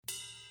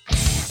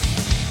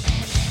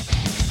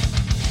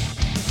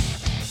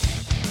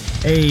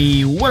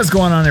Hey, what is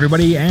going on,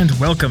 everybody, and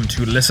welcome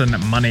to Listen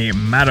Money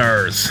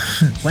Matters.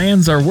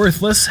 Plans are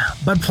worthless,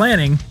 but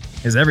planning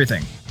is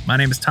everything. My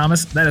name is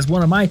Thomas. That is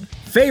one of my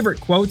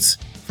favorite quotes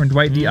from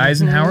Dwight D.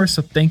 Eisenhower,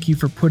 so thank you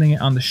for putting it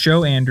on the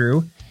show,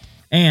 Andrew.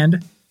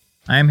 And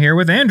I am here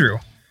with Andrew.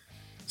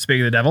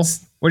 Speaking of the devil,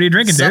 what are you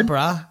drinking, dude?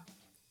 Brah?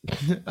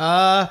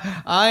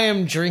 I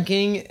am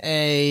drinking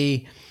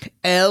a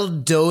El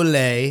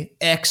Dole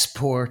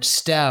Export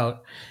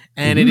Stout.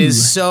 And it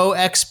is so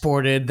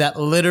exported that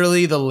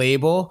literally the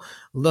label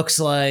looks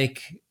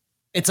like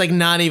it's like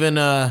not even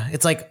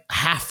it's like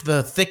half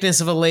the thickness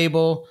of a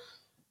label.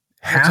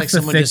 Half like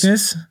the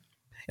thickness?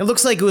 It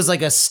looks like it was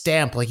like a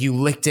stamp, like you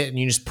licked it and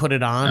you just put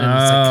it on and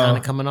it's like kind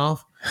of coming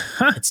off.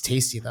 It's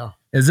tasty though.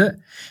 Is it?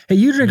 Hey,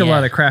 you drink a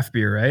lot of craft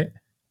beer, right?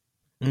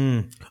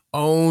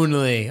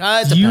 Only.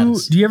 It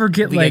do you ever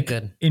get like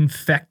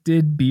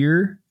infected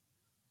beer?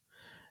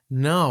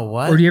 No,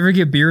 what? Or do you ever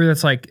get beer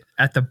that's like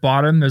at the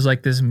bottom, there's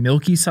like this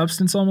milky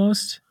substance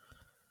almost?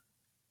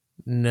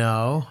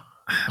 No.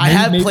 I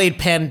have played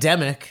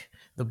Pandemic,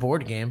 the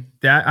board game.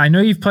 That I know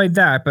you've played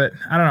that, but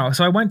I don't know.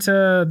 So I went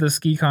to the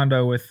ski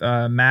condo with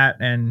Matt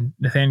and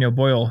Nathaniel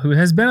Boyle, who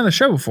has been on the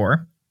show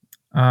before.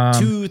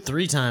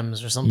 2-3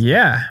 times or something.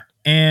 Yeah.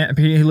 And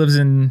he lives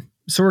in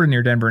sort of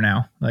near Denver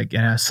now, like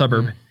in a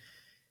suburb.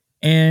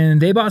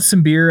 And they bought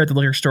some beer at the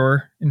liquor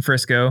store in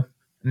Frisco,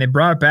 and they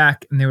brought it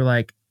back, and they were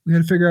like, we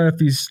got to figure out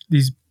if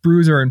these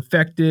brews are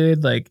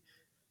infected. Like,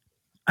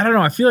 I don't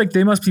know. I feel like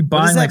they must be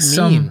buying like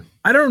some.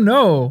 I don't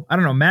know.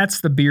 Matt's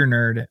the beer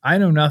nerd. I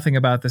know nothing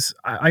about this.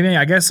 I mean,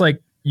 I guess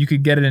like you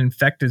could get an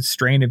infected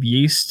strain of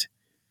yeast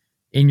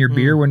in your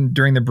beer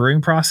during the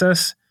brewing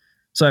process.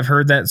 So I've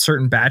heard that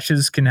certain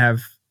batches can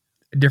have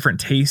a different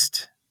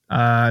taste.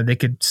 They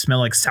could smell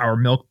like sour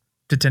milk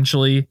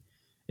potentially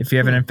if you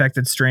have an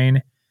infected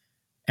strain.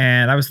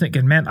 And I was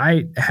thinking, man,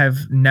 I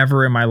have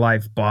never in my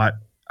life bought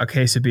a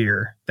case of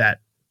beer that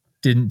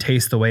didn't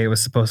taste the way it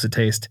was supposed to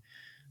taste.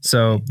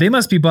 So they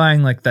must be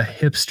buying like the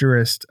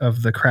hipsterest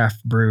of the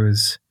craft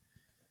brews.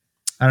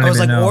 I was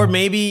like, know. Or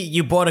maybe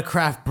you bought a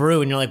craft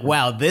brew and you're like,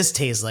 wow, this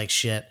tastes like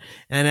shit.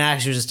 And it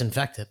actually was just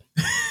infected.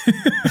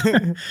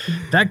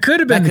 That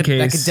could have been the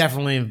case. That could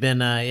definitely have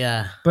been,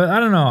 yeah. But I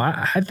don't know.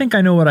 I think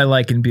I know what I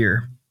like in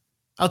beer.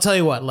 I'll tell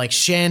you what, like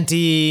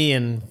Shanty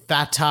and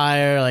Fat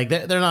Tire, like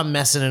they're not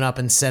messing it up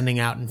and sending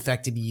out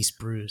infected yeast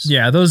brews.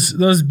 Yeah,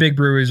 those big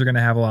breweries are going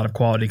to have a lot of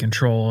quality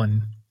control,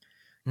 and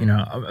you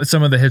know,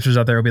 some of the hipsters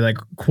out there will be like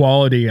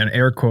quality and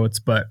air quotes,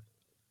 but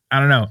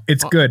I don't know.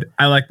 It's good.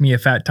 I like me a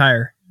Fat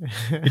Tire.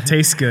 It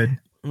tastes good.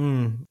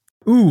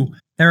 Ooh,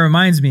 that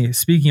reminds me.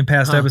 Speaking of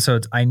past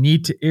episodes, I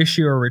need to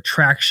issue a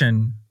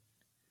retraction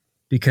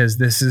because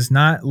this is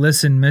not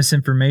Listen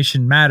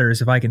Misinformation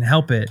Matters if I can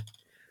help it.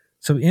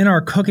 So in our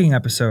cooking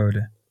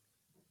episode,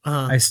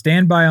 I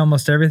stand by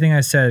almost everything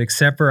I said,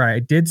 except for I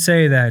did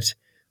say that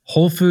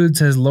Whole Foods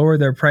has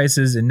lowered their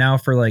prices, and now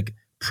for like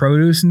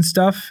produce and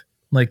stuff,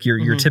 like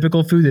your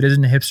typical food that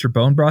isn't a hipster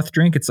bone broth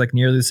drink, it's like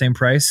nearly the same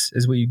price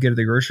as what you get at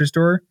the grocery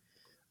store.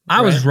 I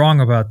was wrong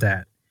about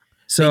that.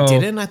 So they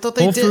didn't? I thought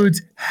they did. Whole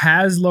Foods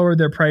has lowered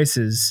their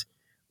prices,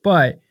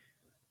 but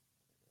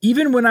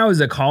even when I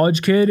was a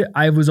college kid,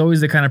 I was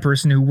always the kind of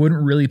person who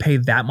wouldn't really pay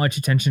that much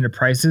attention to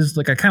prices.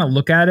 Like I kind of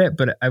look at it,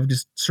 but I would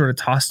just sort of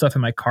toss stuff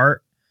in my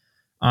cart.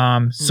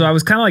 So I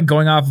was kind of like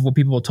going off of what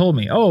people told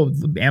me. Oh,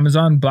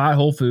 Amazon bought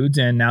Whole Foods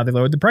and now they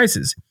lowered the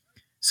prices.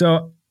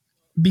 So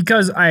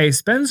because I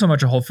spend so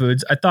much at Whole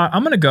Foods, I thought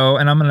I'm going to go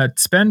and I'm going to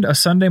spend a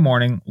Sunday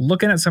morning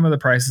looking at some of the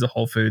prices of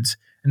Whole Foods.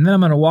 And then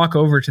I'm going to walk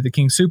over to the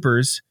King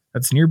Soopers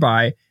that's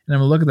nearby and I'm going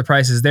to look at the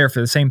prices there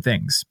for the same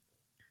things.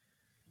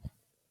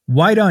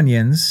 White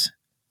onions,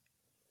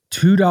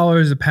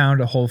 $2 a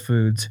pound at Whole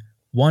Foods,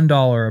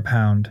 $1 a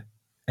pound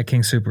at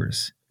King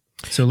Soopers.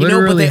 So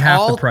literally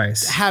half the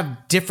price.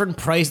 Have different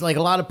price. Like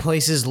a lot of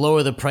places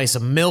lower the price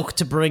of milk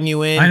to bring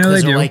you in. I know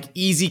they do. Like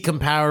easy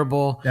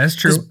comparable. That's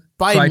true.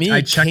 By so me, I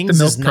checked King's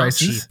the milk is not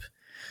prices.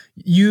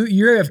 cheap.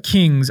 You have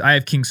King's. I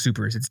have King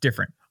Soopers. It's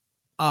different.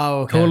 Oh,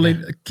 okay. Totally.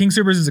 Okay. King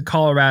Soopers is a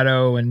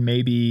Colorado and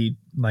maybe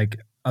like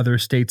other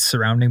states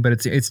surrounding, but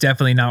it's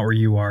definitely not where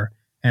you are.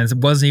 And it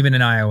wasn't even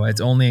in Iowa. It's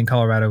only in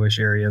Colorado-ish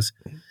areas.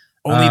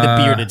 Only the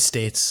bearded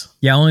states.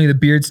 Yeah, only the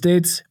beard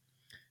states.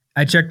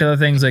 I checked other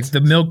things like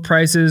the milk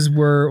prices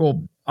were,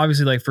 well,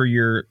 obviously like for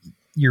your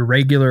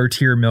regular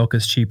tier milk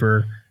is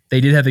cheaper. They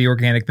did have the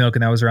organic milk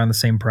and that was around the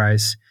same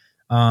price.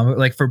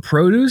 Like for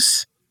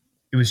produce,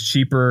 it was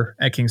cheaper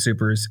at King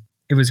Soopers.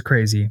 It was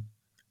crazy.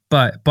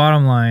 But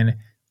bottom line,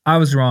 I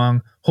was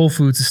wrong. Whole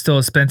Foods is still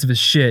expensive as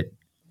shit.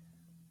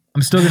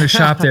 I'm still going to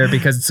shop there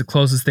because it's the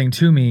closest thing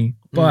to me,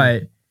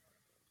 but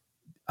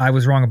I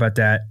was wrong about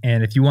that.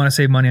 And if you want to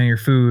save money on your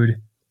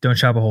food, don't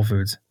shop at Whole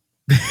Foods.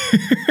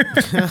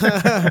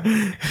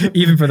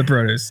 Even for the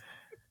produce.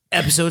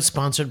 Episode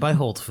sponsored by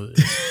Whole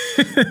Foods.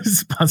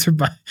 Sponsored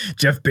by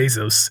Jeff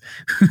Bezos,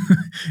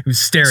 who's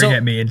staring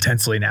at me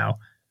intensely now.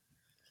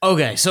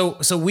 Okay, so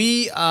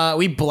we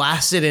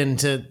blasted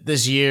into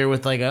this year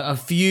with like a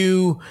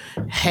few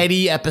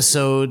heady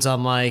episodes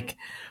on like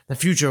the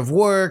future of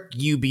work,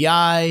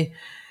 UBI,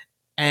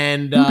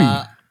 And Ubi.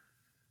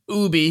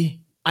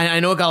 Ubi, I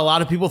know it got a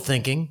lot of people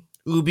thinking.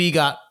 Ubi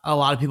got a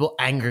lot of people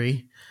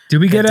angry. Did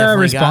we get a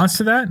definitely response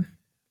to that?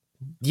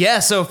 Yeah,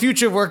 so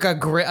Future of Work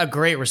got a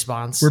great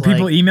response. Were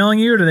people emailing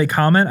you or did they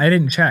comment? I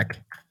didn't check.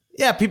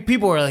 Yeah,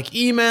 people were like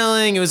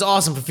emailing. It was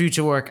awesome for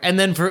Future Work. And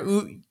then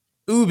for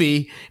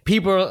Ubi,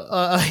 people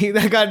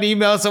I got an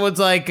email. Someone's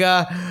like,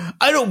 I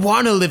don't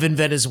want to live in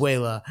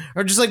Venezuela,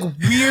 or just like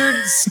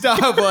weird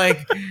stuff.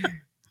 Like,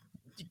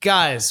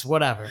 guys,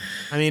 whatever.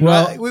 I mean,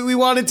 Well, we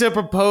wanted to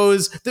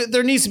propose.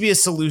 There needs to be a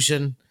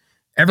solution.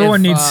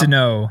 Everyone needs to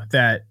know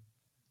that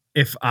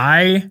if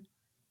I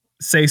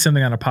say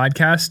something on a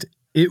podcast,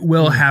 it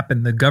will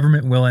happen. The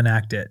government will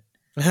enact it.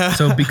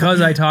 So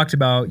because I talked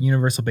about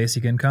universal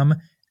basic income,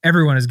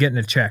 everyone is getting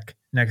a check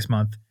next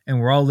month, and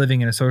we're all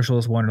living in a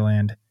socialist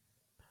wonderland.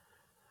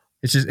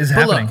 It's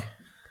happening.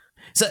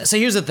 Look, so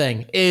here's the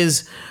thing: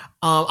 is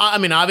I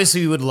mean,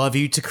 obviously, we would love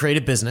you to create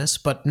a business,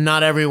 but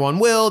not everyone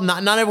will.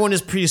 Not everyone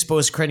is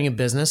predisposed to creating a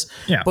business.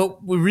 Yeah.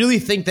 But we really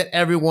think that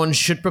everyone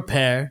should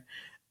prepare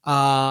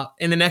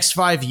in the next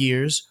 5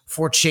 years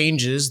for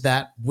changes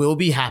that will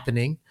be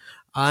happening,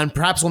 and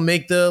perhaps will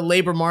make the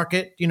labor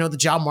market, the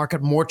job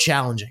market, more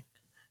challenging.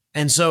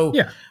 And so,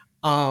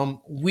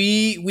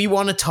 we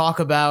want to talk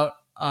about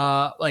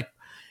like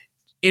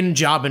in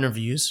job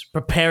interviews,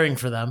 preparing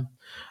for them.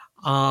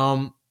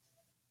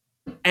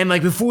 And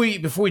like before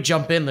we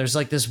jump in, there's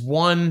like this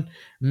one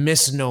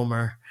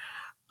misnomer.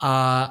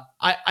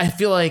 I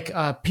feel like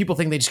people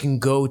think they just can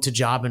go to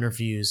job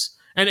interviews,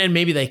 and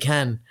maybe they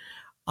can.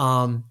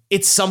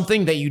 It's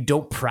something that you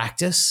don't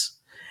practice.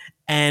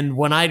 And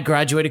when I had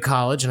graduated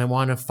college and I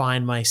wanted to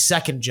find my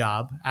second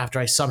job after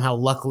I somehow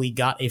luckily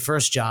got a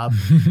first job,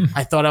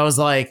 I thought I was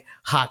like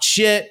hot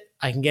shit.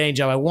 I can get any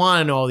job I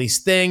want and all these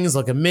things.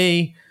 Look at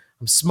me.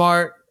 I'm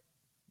smart.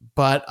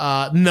 But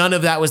none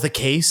of that was the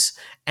case.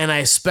 And I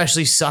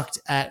especially sucked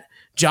at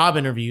job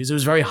interviews. It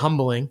was very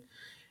humbling.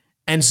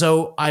 And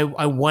so I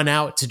went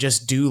out to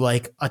just do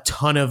like a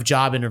ton of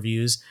job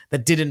interviews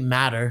that didn't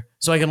matter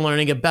so I can learn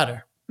and get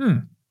better.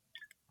 Did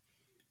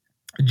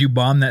you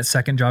bomb that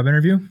second job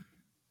interview?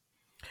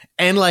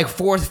 And like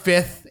fourth,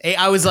 fifth,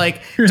 I was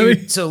like, Really?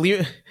 dude, so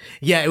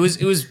yeah, it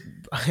was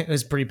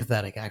pretty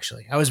pathetic,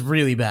 actually. I was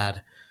really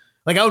bad.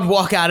 Like I would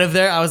walk out of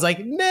there, I was like,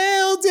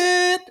 nailed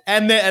it.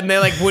 And they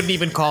like wouldn't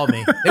even call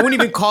me. They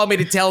wouldn't even call me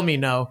to tell me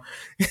no.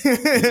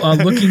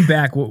 Looking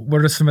back,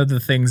 what are some of the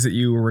things that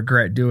you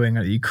regret doing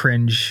that you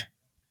cringe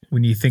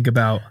when you think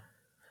about?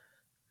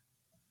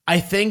 I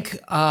think,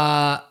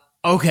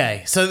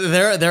 okay. So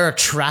there are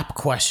trap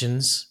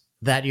questions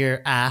that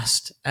you're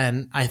asked.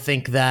 And I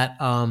think that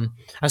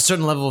a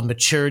certain level of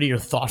maturity or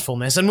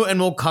thoughtfulness, and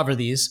we'll cover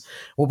these,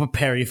 we'll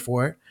prepare you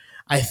for it.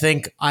 I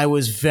think I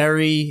was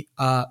very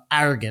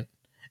arrogant.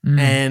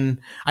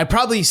 And I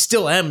probably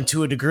still am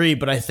to a degree,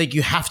 but I think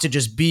you have to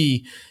just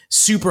be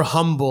super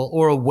humble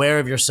or aware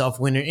of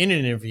yourself when you're in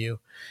an interview.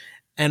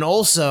 And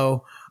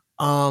also,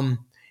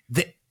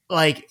 the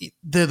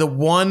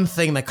one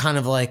thing that kind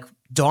of like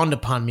dawned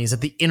upon me is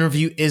that the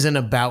interview isn't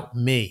about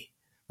me.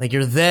 Like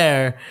you're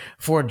there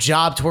for a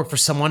job to work for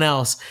someone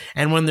else.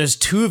 And when there's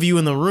two of you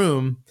in the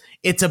room,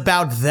 it's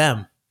about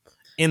them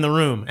in the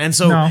room. And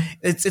so No.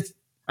 it's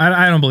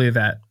I don't believe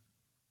that.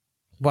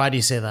 Why do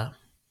you say that?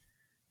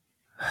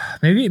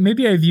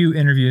 Maybe I view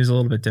interviews a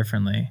little bit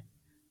differently,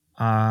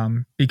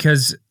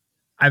 because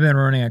I've been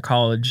running a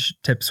college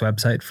tips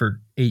website for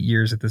 8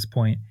 years at this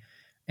point,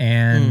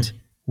 and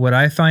what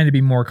I find to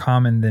be more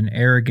common than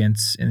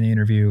arrogance in the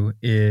interview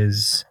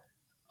is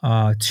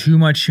too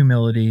much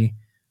humility,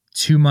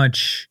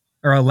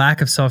 or a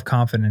lack of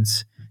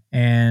self-confidence.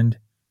 And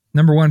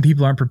number one,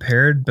 people aren't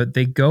prepared, but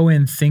they go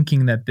in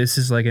thinking that this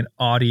is like an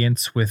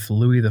audience with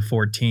Louis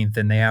XIV,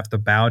 and they have to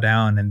bow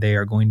down, and they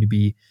are going to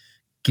be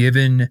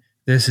given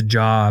this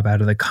job out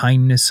of the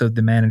kindness of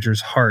the manager's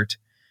heart.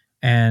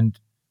 And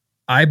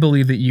I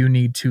believe that you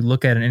need to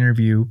look at an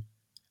interview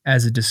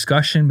as a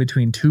discussion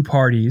between two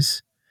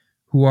parties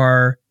who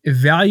are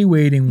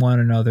evaluating one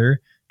another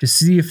to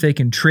see if they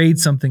can trade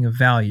something of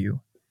value.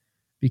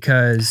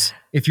 Because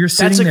if you're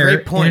sitting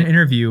there in an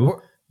interview,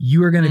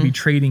 you are going to be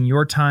trading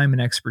your time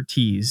and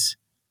expertise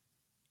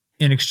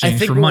in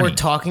exchange for money. I think what we're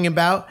talking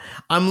about,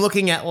 I'm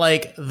looking at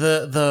like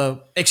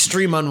the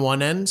extreme on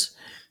one end,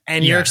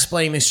 and you're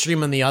explaining the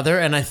extreme on the other.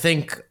 And I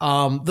think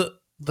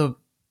the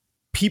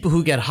people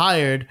who get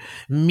hired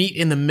meet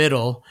in the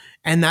middle,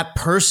 and that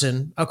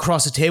person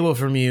across the table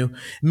from you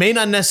may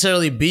not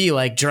necessarily be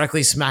like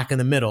directly smack in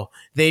the middle.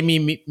 They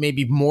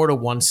maybe more to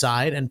one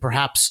side, and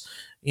perhaps,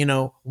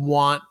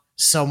 want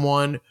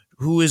someone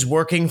who is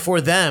working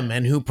for them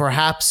and who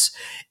perhaps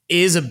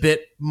is a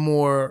bit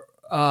more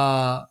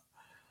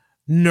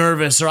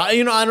nervous, or,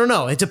 I don't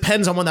know. It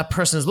depends on what that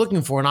person is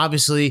looking for. And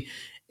obviously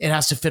it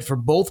has to fit for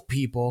both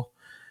people.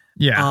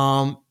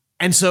 Yeah.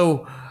 And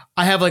so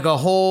I have like a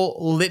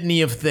whole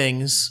litany of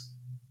things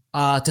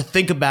to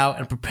think about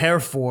and prepare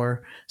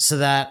for, so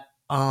that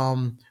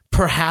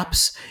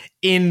perhaps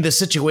in the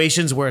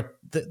situations where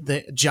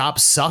the job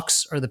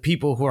sucks or the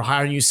people who are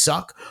hiring you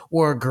suck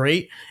or are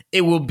great,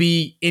 it will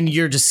be in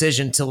your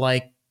decision to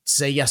like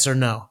say yes or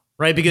no,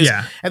 right? Because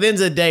at the end of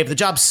the day, if the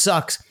job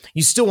sucks,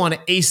 you still want to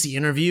ace the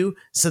interview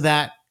so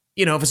that,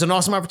 you know, if it's an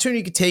awesome opportunity,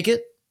 you could take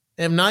it.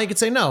 If not, you could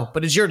say no,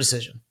 but it's your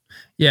decision.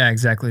 Yeah,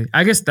 exactly.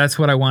 I guess that's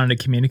what I wanted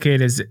to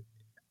communicate is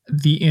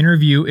the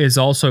interview is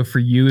also for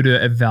you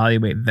to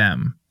evaluate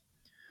them.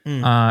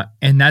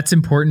 And that's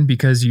important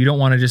because you don't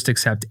want to just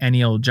accept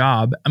any old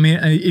job. I mean,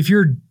 if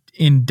you're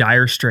in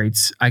dire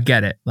straits, I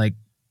get it. Like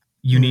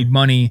you need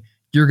money,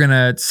 you're going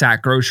to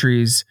sack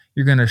groceries,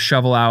 you're going to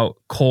shovel out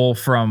coal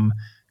from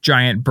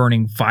giant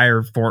burning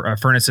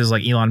furnaces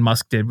like Elon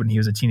Musk did when he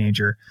was a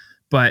teenager.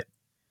 But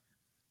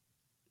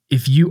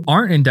if you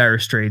aren't in dire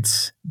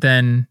straits,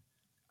 then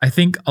I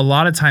think a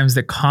lot of times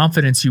the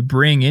confidence you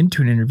bring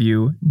into an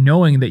interview,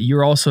 knowing that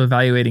you're also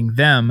evaluating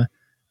them,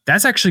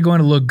 that's actually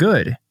going to look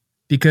good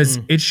because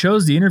it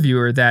shows the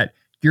interviewer that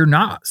you're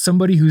not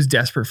somebody who's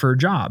desperate for a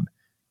job.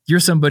 You're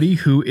somebody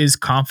who is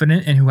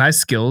confident and who has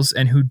skills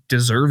and who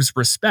deserves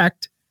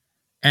respect.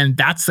 And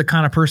that's the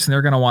kind of person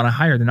they're going to want to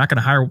hire. They're not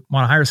going to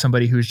want to hire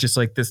somebody who's just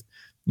like this,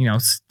 you know,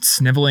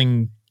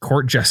 sniveling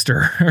court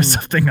jester or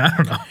something. I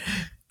don't know.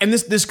 And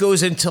this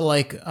goes into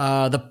like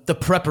the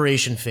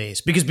preparation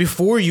phase, because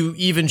before you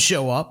even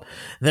show up,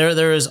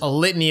 there is a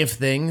litany of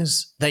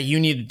things that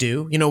you need to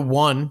do. You know,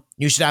 one,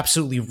 you should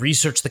absolutely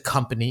research the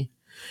company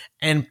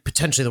and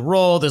potentially the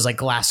role. There's like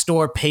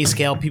Glassdoor, pay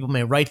scale. People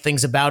may write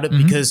things about it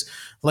because,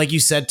 like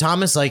you said,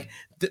 Thomas, like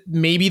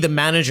maybe the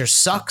manager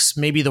sucks.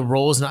 Maybe the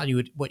role is not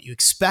what you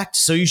expect.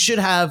 So you should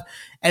have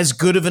as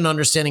good of an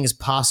understanding as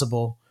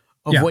possible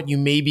of what you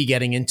may be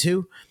getting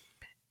into.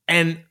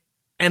 And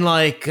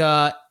like,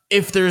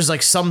 if there's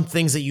like some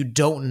things that you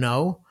don't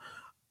know,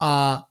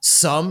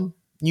 some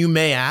you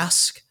may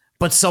ask,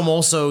 but some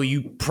also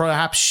you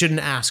perhaps shouldn't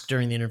ask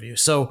during the interview.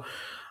 So,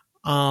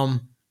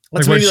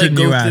 let's maybe like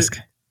go through, ask?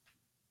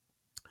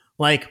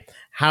 Like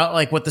how,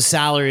 like what the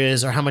salary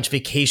is, or how much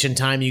vacation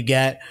time you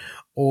get,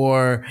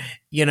 or,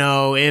 you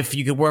know, if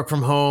you could work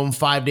from home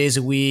 5 days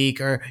a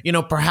week, or, you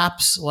know,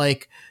 perhaps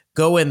like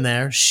go in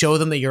there, show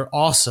them that you're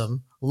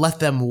awesome, let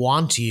them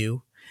want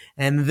you.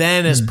 And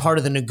then as part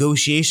of the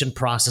negotiation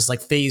process, like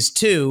phase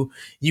 2,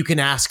 you can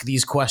ask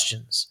these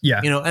questions.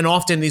 Yeah. You know, and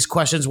often these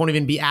questions won't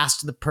even be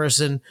asked to the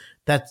person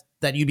that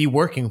you'd be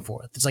working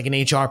for. It's like an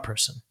HR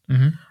person.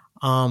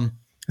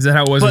 Is that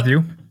how it was with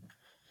you?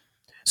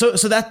 So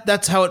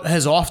that's how it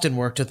has often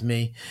worked with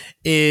me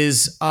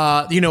is,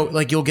 you know,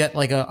 like you'll get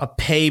like a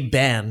pay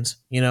band,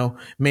 you know,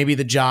 maybe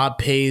the job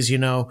pays, you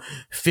know,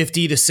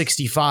 50 to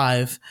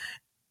 65.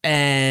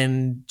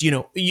 And, you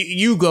know,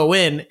 you go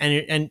in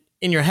and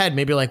in your head,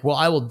 maybe you're like, well,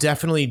 I will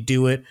definitely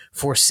do it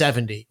for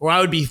 70, or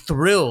I would be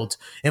thrilled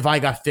if I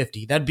got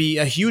 50. That'd be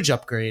a huge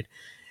upgrade.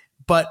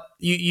 But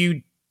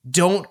you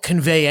don't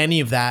convey any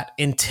of that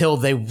until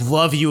they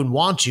love you and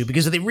want you,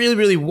 because if they really,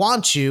 really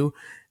want you,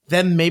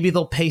 then maybe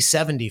they'll pay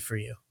 70 for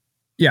you.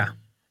 Yeah.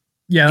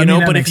 Yeah. You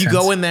know, but if you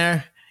go in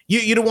there,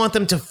 you don't want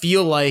them to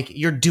feel like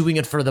you're doing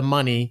it for the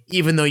money,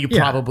 even though you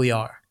probably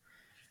are.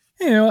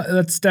 You know,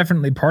 that's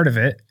definitely part of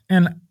it.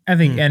 And I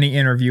think any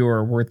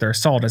interviewer worth their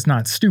salt is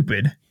not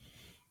stupid.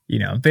 You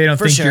know, they don't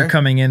think you're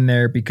coming in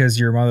there because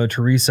you're Mother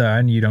Teresa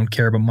and you don't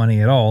care about money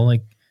at all.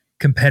 Like,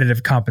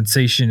 competitive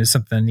compensation is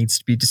something that needs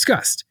to be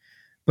discussed.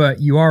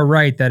 But you are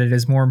right that it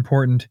is more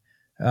important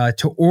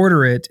to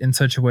order it in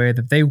such a way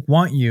that they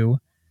want you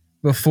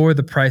before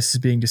the price is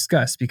being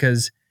discussed,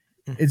 because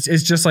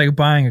it's just like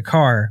buying a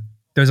car.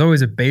 There's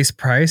always a base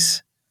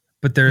price,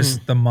 but there's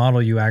the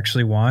model you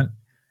actually want,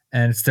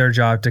 and it's their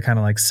job to kind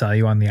of like sell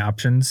you on the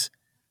options.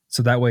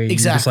 So that way you're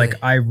just like,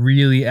 I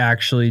really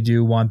actually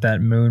do want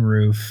that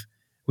moonroof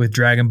with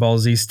Dragon Ball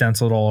Z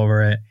stenciled all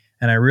over it.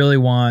 And I really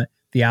want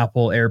the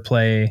Apple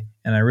AirPlay,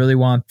 and I really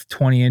want the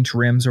 20-inch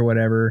rims or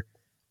whatever.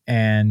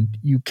 And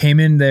you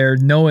came in there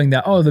knowing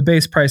that, oh, the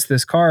base price of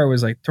this car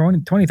was like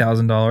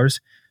 $20,000.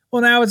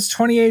 Well, now it's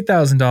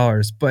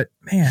 $28,000. But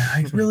man,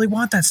 I really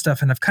want that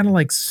stuff, and I've kind of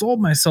like sold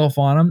myself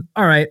on them.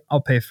 All right,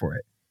 I'll pay for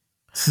it.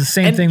 It's the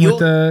same thing with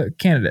the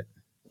candidate.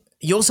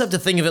 You also have to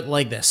think of it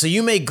like this. So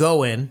you may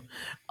go in,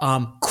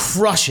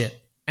 crush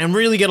it, and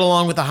really get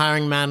along with the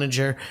hiring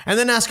manager, and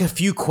then ask a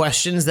few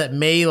questions that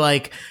may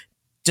like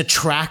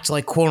detract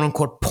like quote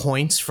unquote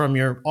points from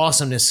your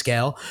awesomeness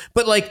scale.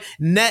 But like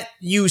net,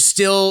 you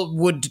still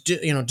would,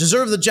 you know,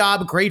 deserve the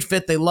job, great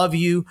fit, they love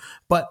you,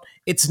 but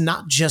it's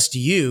not just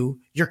you.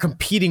 You're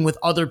competing with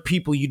other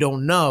people you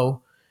don't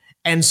know.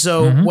 And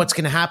so what's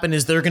going to happen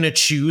is they're going to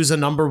choose a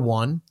number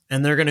one,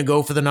 and they're going to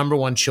go for the number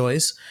one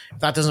choice. If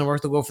that doesn't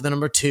work, they'll go for the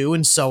number two,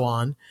 and so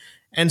on.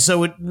 And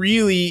so it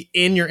really,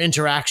 in your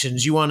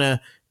interactions, you want to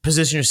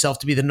position yourself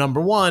to be the number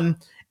one.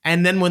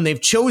 And then when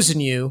they've chosen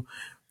you,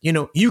 you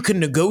know, you can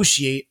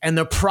negotiate, and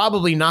they're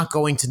probably not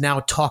going to now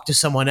talk to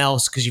someone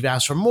else because you've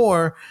asked for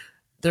more.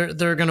 They're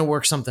going to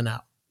work something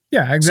out.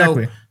 Yeah,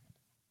 exactly.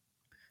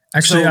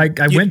 Actually,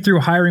 I went through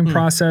a hiring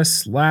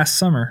process last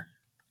summer.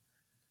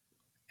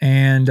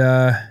 And,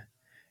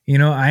 you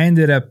know, I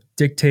ended up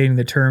dictating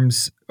the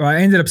terms, or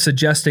I ended up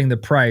suggesting the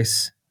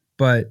price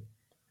but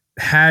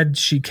had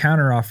she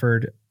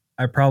counteroffered,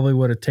 I probably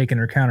would have taken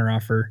her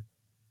counteroffer.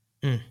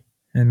 And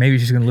maybe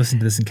she's going to listen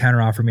to this and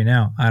counteroffer me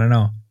now. I don't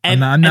know. I'm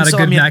not a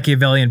good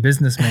Machiavellian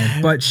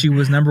businessman, but she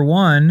was number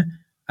one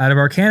out of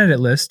our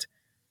candidate list.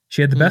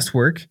 She had the best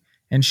work,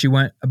 and she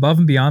went above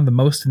and beyond the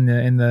most in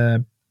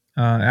the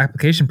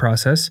application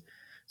process.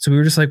 So we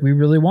were just like, we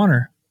really want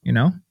her, you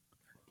know?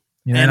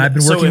 And I've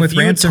been working with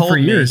Ransom for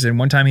years. And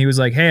one time he was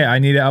like, hey, I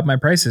need to up my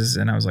prices.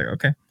 And I was like,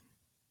 okay.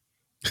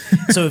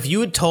 So if you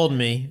had told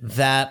me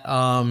that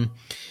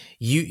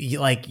you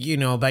like, you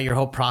know, about your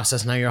whole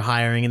process, now you're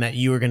hiring, and that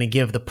you were going to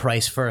give the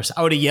price first,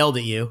 I would have yelled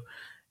at you,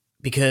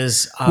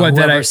 because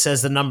whoever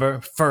says the number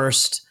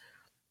first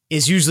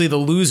is usually the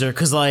loser.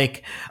 Because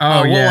like,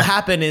 what will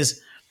happen is,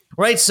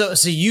 right, so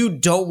you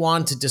don't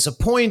want to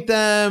disappoint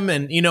them,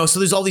 and you know, so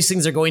there's all these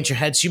things that are going to your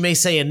head. So you may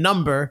say a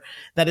number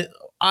that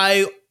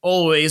I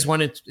always,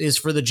 when it is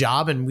for the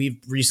job, and we've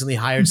recently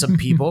hired some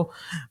people.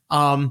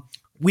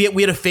 We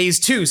had a phase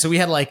 2. So we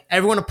had like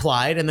everyone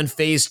applied, and then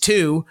phase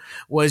 2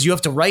 was you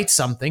have to write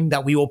something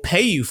that we will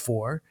pay you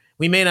for.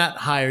 We may not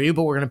hire you,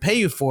 but we're going to pay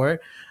you for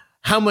it.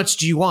 How much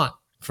do you want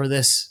for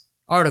this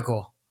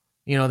article,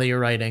 you know, that you're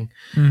writing?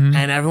 And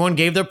everyone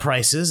gave their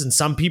prices, and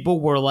some people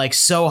were like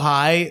so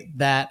high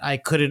that I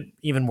couldn't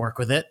even work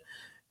with it.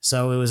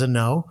 So it was a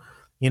no,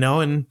 you know,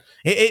 and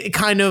it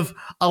kind of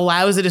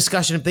allows a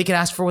discussion. If they could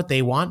ask for what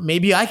they want,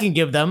 maybe I can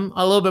give them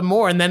a little bit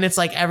more. And then it's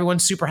like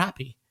everyone's super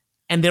happy.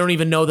 And they don't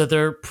even know that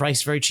they're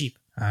priced very cheap.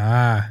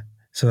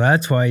 So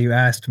that's why you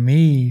asked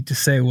me to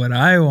say what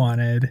I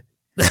wanted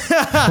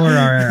for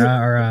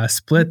our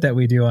split that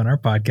we do on our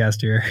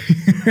podcast here.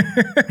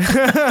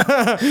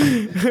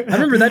 I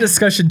remember that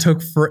discussion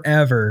took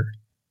forever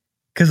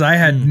because I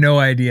had no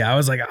idea. I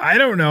was like, I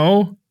don't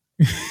know.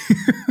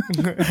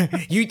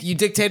 You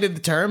dictated the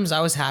terms.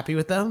 I was happy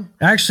with them.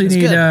 I actually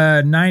need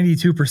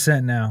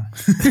 92% now.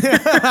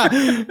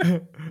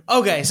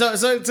 Okay,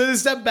 so to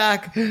step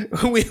back,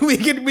 we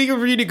can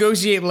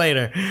renegotiate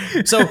later.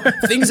 So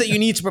things that you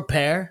need to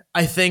prepare,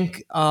 I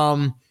think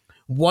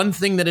one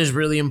thing that is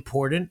really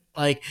important,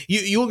 like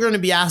you're going to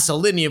be asked a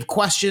litany of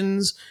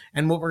questions,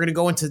 and what we're going to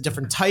go into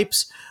different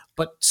types,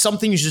 but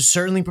something you should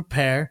certainly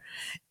prepare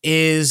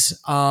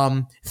is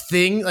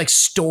like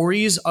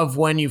stories of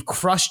when you've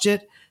crushed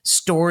it,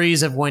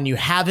 stories of when you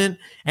haven't,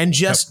 and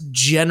just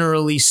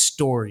generally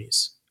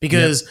stories.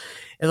 Because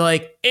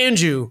like,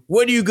 Andrew,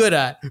 what are you good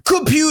at?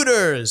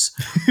 Computers.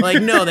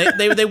 Like, no,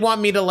 they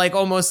want me to like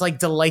almost like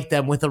delight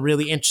them with a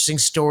really interesting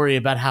story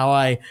about how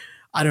I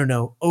don't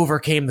know,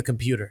 overcame the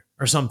computer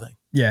or something.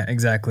 Yeah,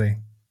 exactly.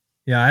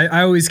 Yeah,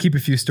 I always keep a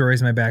few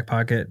stories in my back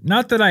pocket.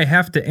 Not that I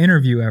have to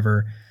interview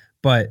ever,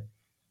 but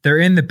they're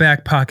in the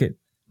back pocket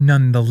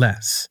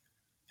nonetheless.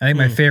 I think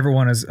my favorite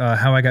one is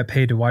how I got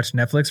paid to watch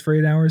Netflix for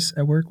 8 hours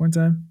at work one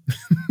time.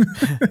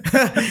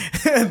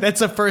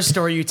 That's the first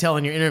story you tell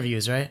in your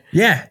interviews, right?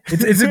 Yeah,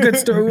 it's a good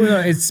story.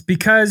 It's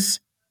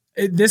because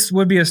this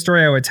would be a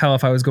story I would tell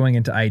if I was going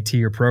into IT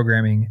or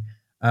programming,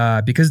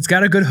 because it's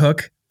got a good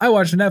hook. I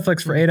watched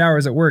Netflix for 8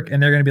 hours at work,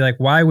 and they're going to be like,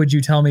 why would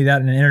you tell me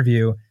that in an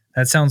interview?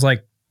 That sounds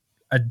like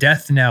a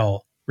death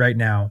knell right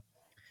now.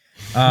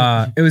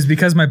 It was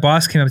because my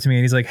boss came up to me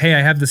and he's like, hey,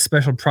 I have this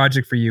special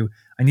project for you.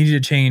 I need you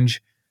to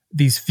change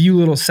these few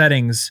little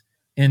settings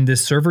in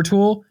this server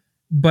tool,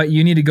 but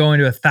you need to go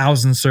into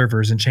 1,000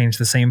 servers and change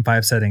the same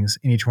 5 settings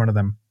in each one of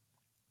them.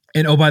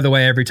 And oh, by the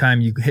way, every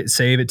time you hit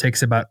save, it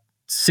takes about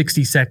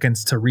 60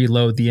 seconds to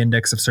reload the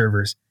index of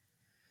servers.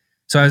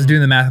 So I was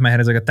doing the math in my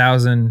head. It's like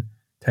 1,000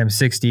 times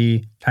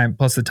 60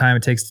 plus the time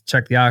it takes to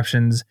check the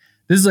options.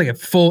 This is like a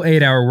full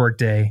 8-hour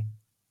workday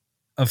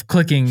of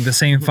clicking the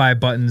same 5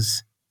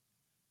 buttons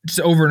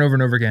just over and over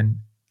and over again.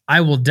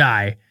 I will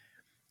die.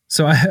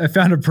 So I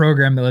found a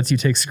program that lets you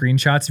take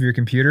screenshots of your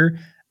computer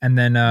and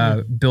then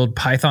build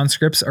Python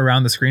scripts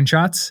around the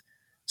screenshots.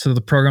 So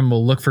the program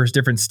will look for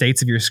different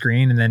states of your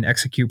screen and then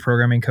execute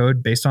programming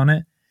code based on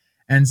it.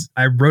 And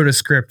I wrote a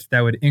script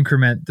that would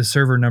increment the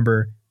server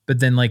number,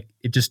 but then like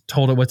it just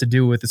told it what to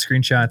do with the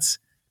screenshots,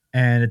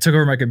 and it took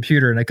over my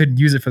computer and I couldn't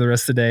use it for the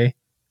rest of the day.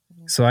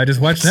 So I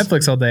just watched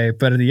Netflix all day,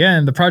 but at the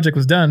end, the project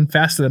was done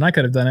faster than I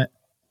could have done it.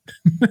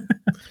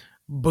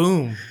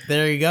 Boom.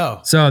 There you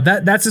go. So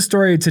that's a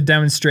story to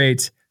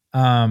demonstrate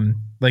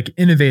like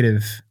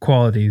innovative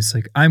qualities.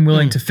 Like I'm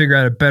willing to figure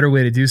out a better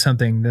way to do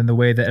something than the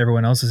way that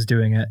everyone else is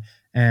doing it.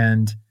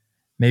 And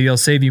maybe I'll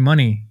save you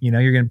money. You know,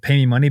 you're going to pay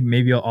me money, but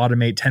maybe I'll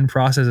automate 10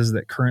 processes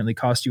that currently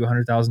cost you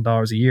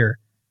 $100,000 a year.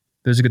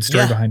 There's a good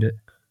story behind it.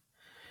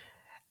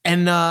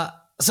 And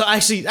so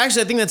actually, I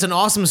think that's an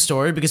awesome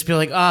story, because people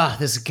are like,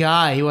 this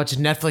guy, he watches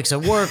Netflix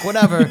at work,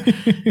 whatever.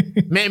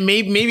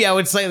 maybe I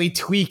would slightly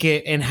tweak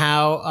it in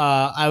how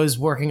I was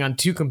working on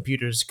 2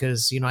 computers,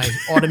 because, you know, I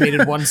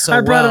automated one so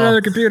well. I brought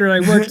another computer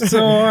and I worked so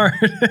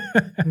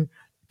hard.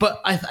 But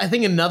I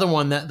think another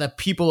one that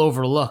people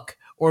overlook,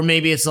 or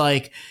maybe it's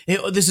like,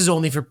 this is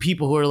only for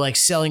people who are like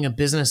selling a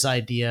business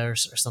idea or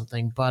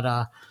something,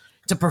 but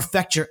to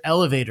perfect your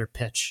elevator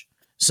pitch.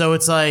 So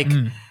it's like,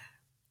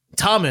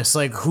 Thomas,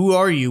 like, who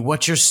are you?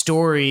 What's your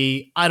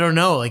story? I don't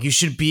know. Like, you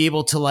should be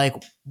able to like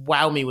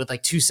wow me with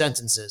like 2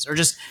 sentences or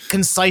just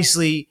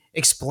concisely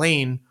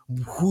explain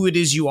who it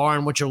is you are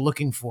and what you're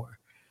looking for.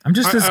 I'm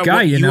just this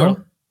guy, you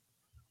know.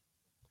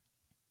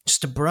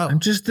 Just a bro. I'm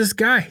just this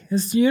guy.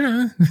 It's, you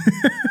know.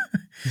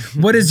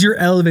 What is your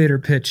elevator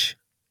pitch,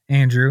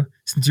 Andrew?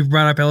 Since you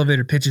brought up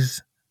elevator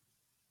pitches.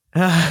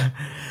 Well,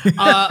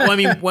 I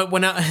mean,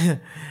 when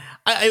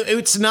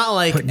it's not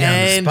like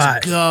and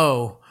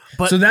go.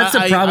 But so that's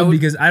the problem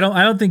because I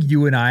don't think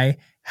you and I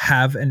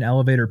have an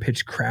elevator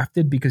pitch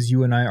crafted because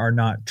you and I are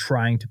not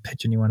trying to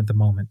pitch anyone at the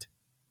moment.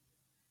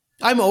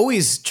 I'm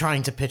always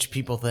trying to pitch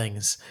people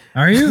things.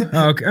 Are you?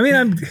 Oh, okay. I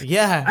mean,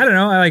 yeah. I don't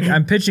know.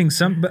 I'm pitching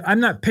but I'm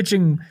not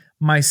pitching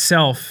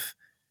myself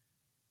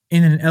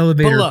in an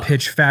elevator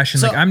pitch fashion.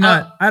 So, like I'm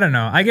not. I don't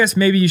know. I guess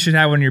maybe you should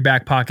have one in your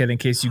back pocket in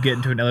case you get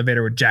into an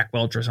elevator with Jack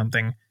Welch or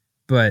something.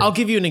 But I'll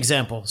give you an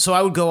example. So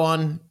I would go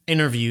on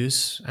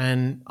interviews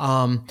and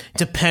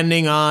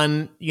depending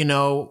on, you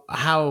know,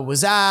 how it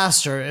was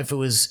asked or if it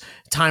was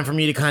time for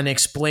me to kind of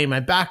explain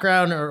my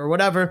background or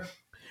whatever,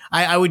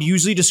 I would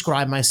usually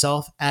describe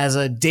myself as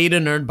a data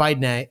nerd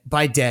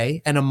by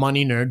day and a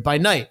money nerd by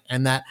night.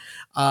 And that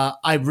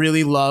I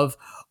really love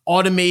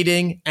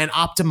automating and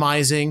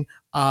optimizing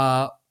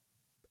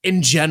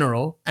in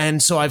general.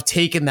 And so I've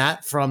taken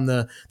that from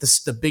the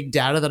big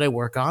data that I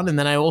work on. And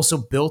then I also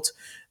built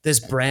this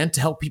brand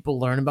to help people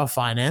learn about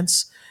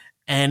finance.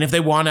 And if they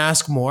want to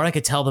ask more, I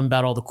could tell them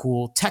about all the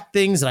cool tech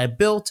things that I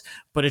built,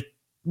 but it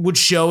would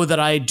show that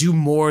I do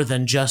more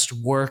than just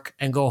work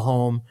and go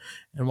home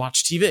and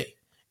watch TV,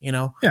 you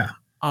know? Yeah.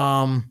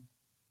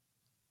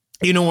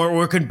 You know,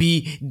 or it could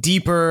be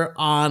deeper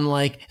on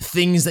like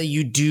things that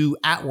you do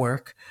at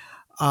work.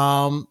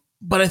 But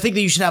I think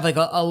that you should have like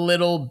a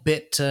little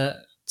bit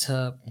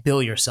to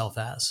bill yourself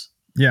as.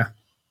 Yeah.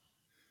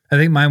 I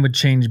think mine would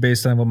change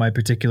based on what my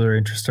particular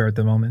interests are at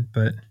the moment,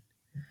 but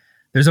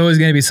there's always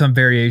going to be some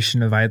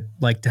variation of I'd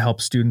like to help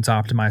students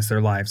optimize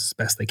their lives as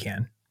best they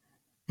can.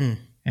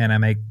 And I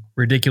make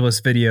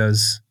ridiculous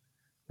videos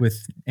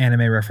with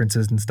anime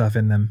references and stuff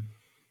in them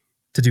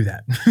to do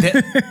that.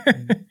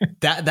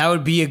 that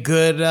would be a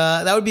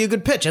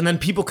good pitch. And then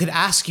people could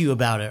ask you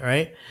about it,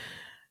 right?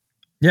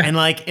 Yeah. And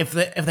like if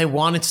they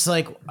wanted to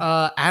like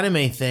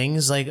anime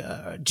things, like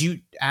do you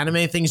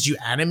animate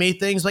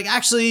things? Like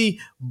actually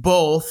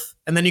both.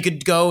 And then you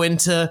could go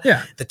into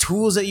the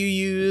tools that you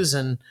use.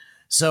 And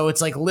so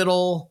it's like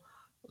little,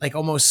 like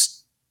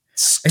almost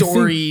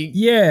story.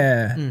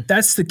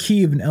 That's the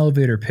key of an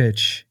elevator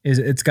pitch is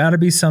it's got to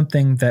be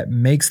something that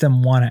makes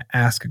them want to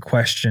ask a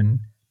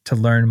question to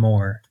learn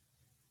more.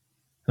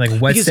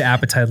 Like whets the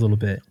appetite a little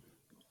bit.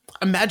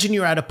 Imagine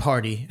you're at a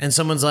party and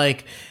someone's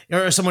like,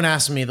 or someone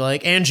asks me, they're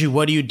like, Andrew,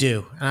 what do you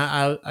do?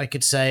 And I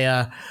could say,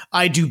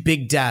 I do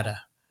big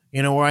data,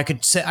 you know, or I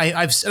could say,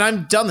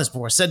 I've done this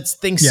before, said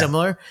things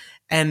similar,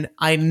 and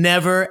I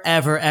never,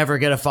 ever, ever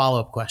get a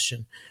follow-up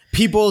question.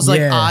 People's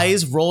like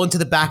eyes roll into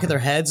the back of their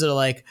heads. They're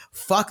like,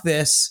 fuck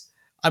this.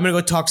 I'm going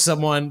to go talk to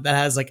someone that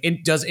has like,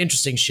 does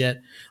interesting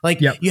shit. Like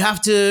you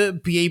have to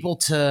be able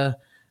to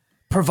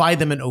provide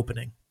them an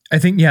opening. I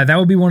think, that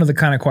would be one of the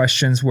kind of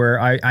questions where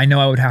I know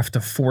I would have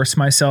to force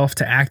myself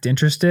to act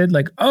interested.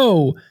 Like,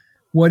 oh,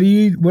 what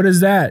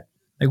is that?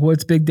 Like,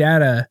 what's big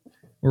data?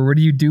 Or what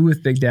do you do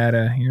with big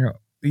data? You know,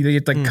 you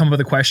have to like come up with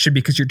a question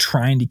because you're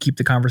trying to keep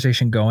the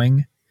conversation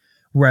going.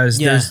 Whereas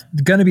there's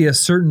going to be a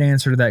certain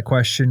answer to that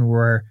question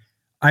where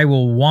I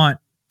will want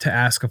to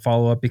ask a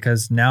follow-up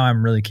because now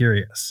I'm really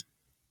curious.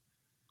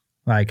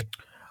 Like,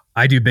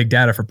 I do big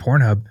data for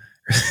Pornhub.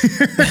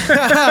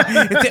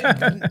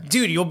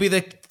 Dude, you'll be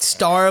the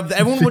star of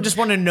everyone will just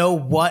want to know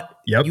what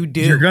you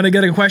do. You're gonna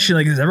get a question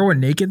like, is everyone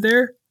naked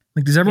there?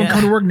 Like, does everyone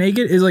come to work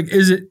naked? Is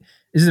it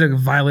a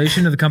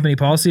violation of the company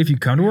policy if you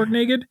come to work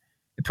naked?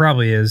 It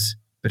probably is,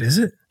 but is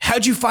it?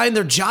 How'd you find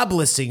their job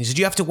listings? Did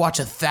you have to watch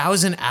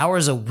 1,000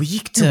 hours a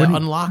week to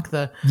unlock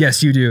the?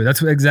 Yes, you do.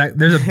 That's what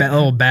there's a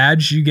little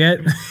badge you get.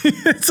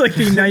 It's like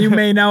you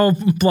may now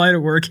apply to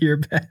work here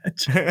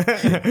badge.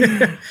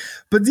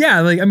 But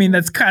like, I mean,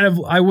 that's kind of,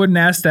 I wouldn't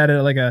ask that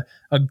at like a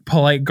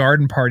polite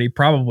garden party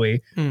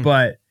probably,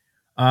 but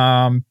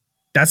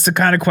that's the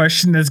kind of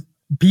question that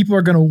people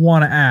are going to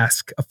want to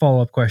ask a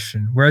follow-up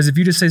question. Whereas if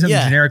you just say something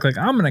generic, like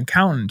I'm an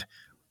accountant,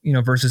 you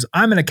know, versus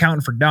I'm an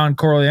accountant for Don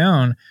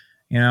Corleone,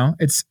 you know,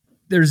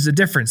 there's a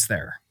difference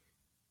there.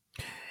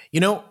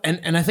 You know,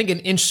 and I think an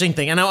interesting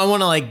thing, and I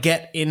want to like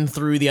get in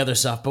through the other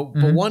stuff, but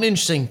one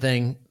interesting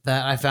thing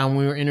that I found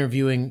when we were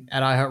interviewing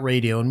at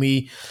iHeartRadio, and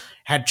we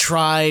had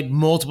tried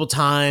multiple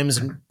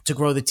times to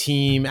grow the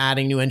team,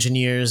 adding new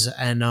engineers,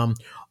 and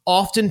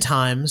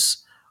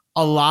oftentimes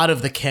a lot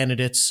of the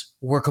candidates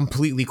were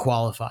completely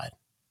qualified.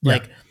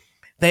 Like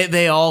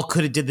they all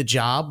could have did the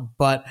job,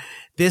 but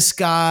this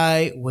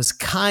guy was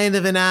kind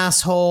of an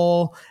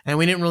asshole, and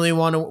we didn't really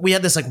want to. We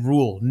had this like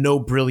rule: no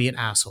brilliant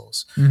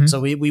assholes. So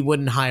we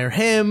wouldn't hire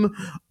him,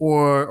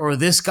 or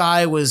this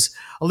guy was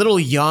a little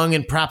young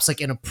and perhaps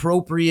like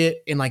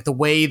inappropriate in like the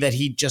way that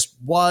he just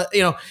was,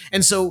 you know.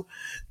 And so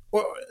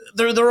or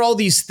there are all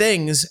these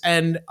things,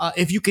 and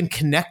if you can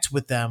connect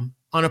with them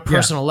on a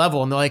personal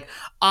level, and they're like,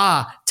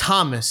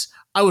 Thomas,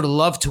 I would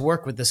love to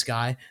work with this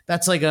guy.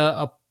 That's like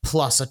a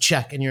plus, a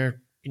check in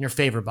your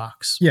favor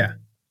box. Yeah.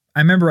 I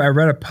remember I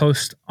read a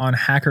post on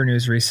Hacker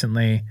News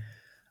recently.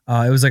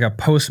 It was like a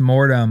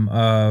post-mortem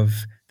of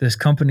this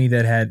company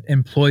that had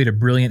employed a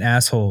brilliant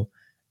asshole.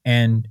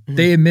 And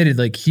they admitted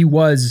like he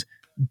was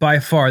by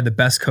far the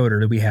best coder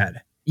that we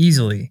had,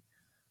 easily.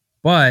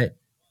 But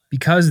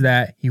because of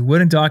that, he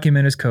wouldn't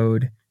document his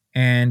code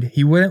and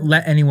he wouldn't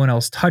let anyone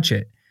else touch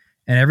it.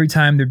 And every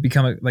time there'd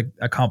become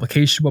a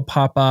complication would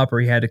pop up or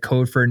he had to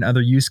code for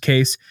another use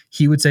case,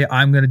 he would say,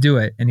 I'm going to do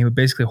it. And he would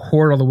basically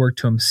hoard all the work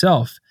to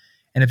himself.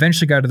 And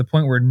eventually got to the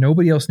point where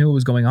nobody else knew what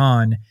was going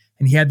on.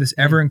 And he had this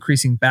ever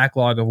increasing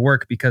backlog of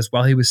work because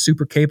while he was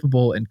super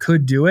capable and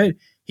could do it,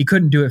 he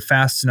couldn't do it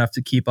fast enough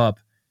to keep up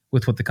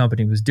with what the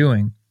company was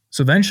doing.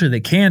 So eventually they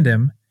canned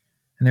him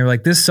and they were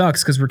like, this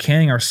sucks because we're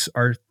canning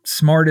our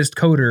smartest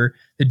coder,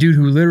 the dude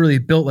who literally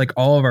built like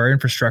all of our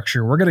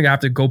infrastructure. We're going to have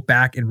to go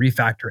back and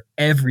refactor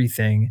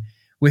everything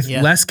with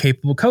less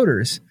capable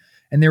coders.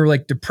 And they were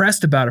like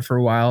depressed about it for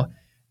a while.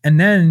 And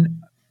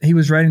then he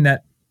was writing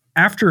that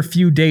after a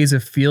few days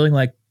of feeling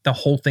like the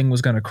whole thing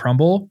was going to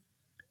crumble,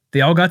 they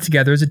all got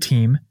together as a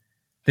team.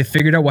 They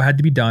figured out what had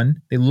to be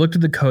done. They looked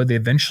at the code. They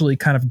eventually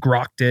kind of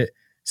grokked it,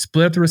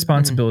 split up the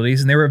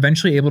responsibilities, and they were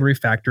eventually able to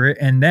refactor it.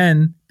 And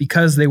then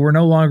because they were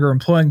no longer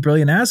employing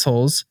brilliant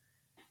assholes,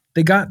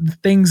 they got the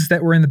things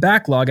that were in the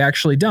backlog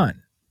actually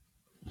done.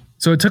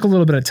 So it took a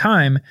little bit of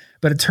time,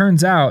 but it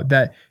turns out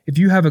that if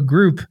you have a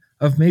group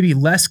of maybe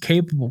less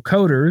capable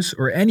coders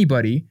or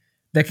anybody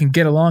that can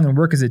get along and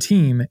work as a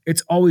team,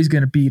 it's always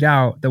going to beat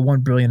out the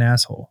one brilliant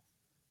asshole.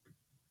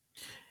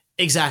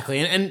 Exactly.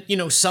 And you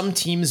know, some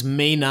teams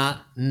may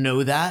not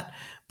know that,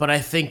 but I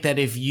think that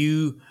if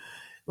you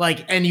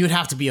and you'd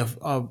have to be a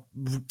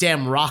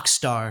damn rock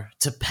star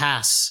to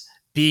pass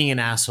being an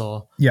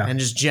asshole. Yeah. And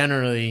just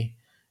generally,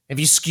 if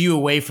you skew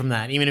away from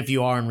that, even if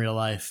you are in real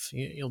life,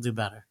 you'll do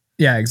better.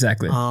 Yeah,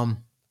 exactly.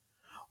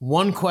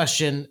 One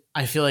question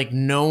I feel like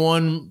no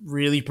one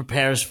really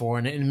prepares for,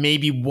 and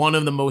maybe one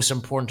of the most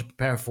important to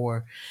prepare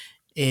for,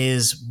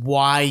 is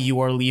why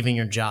you are leaving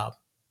your job.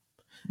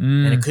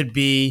 And it could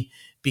be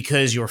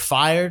because you were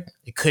fired.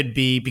 It could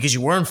be because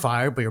you weren't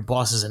fired, but your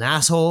boss is an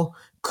asshole.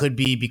 Could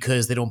be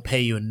because they don't pay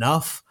you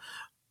enough.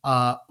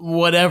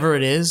 Whatever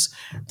it is,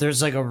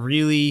 there's like a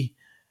really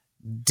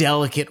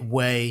delicate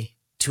way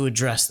to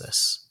address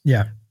this.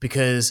 Yeah.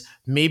 Because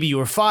maybe you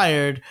were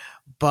fired,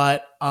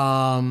 but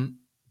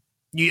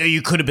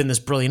you could have been this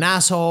brilliant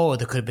asshole, or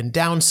there could have been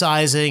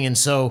downsizing. And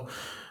so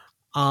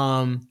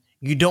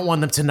you don't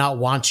want them to not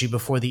want you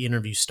before the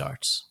interview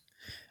starts.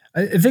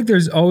 I think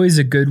there's always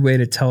a good way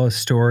to tell a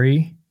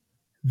story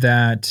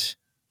that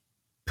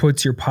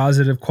puts your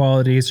positive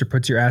qualities or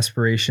puts your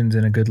aspirations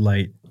in a good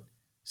light.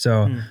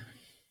 So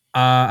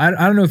I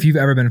don't know if you've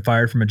ever been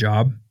fired from a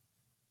job.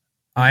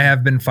 I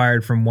have been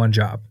fired from one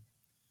job.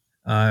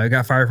 I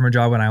got fired from a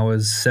job when I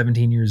was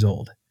 17 years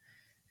old,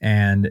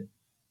 and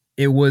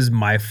it was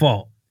my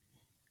fault.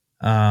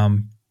 I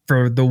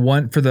think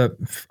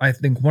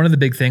one of the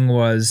big thing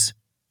was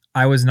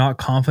I was not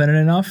confident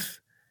enough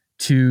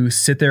to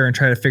sit there and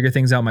try to figure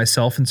things out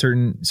myself in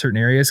certain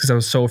areas because I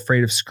was so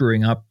afraid of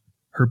screwing up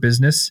her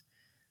business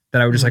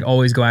that I would just like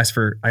always go ask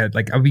for. I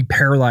would be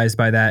paralyzed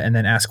by that and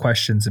then ask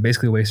questions and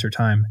basically waste her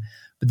time.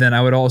 But then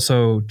I would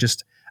also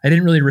I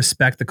didn't really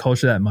respect the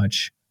culture that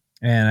much,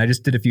 and I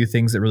just did a few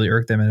things that really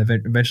irked them, and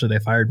eventually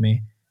they fired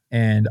me.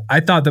 And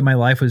I thought that my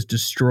life was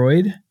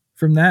destroyed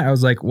from that. I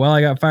was like, well, I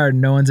got fired.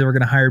 No one's ever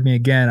going to hire me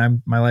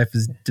again. My life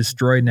is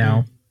destroyed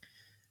now.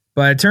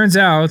 But it turns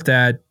out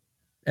that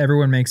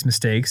everyone makes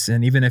mistakes.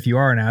 And even if you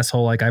are an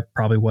asshole, like I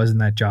probably was in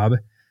that job,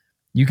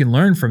 you can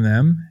learn from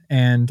them.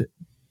 And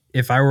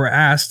if I were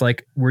asked,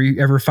 like, were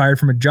you ever fired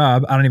from a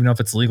job? I don't even know if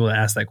it's legal to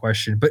ask that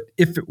question, but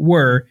if it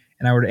were,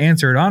 and I were to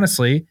answer it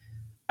honestly,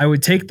 I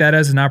would take that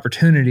as an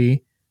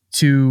opportunity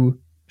to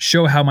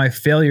show how my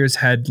failures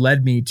had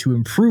led me to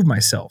improve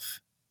myself.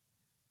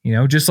 You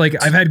know, just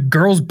like I've had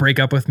girls break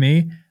up with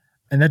me,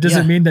 and that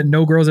doesn't mean that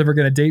no girl's ever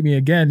going to date me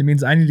again. It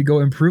means I need to go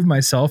improve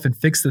myself and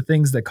fix the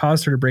things that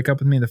caused her to break up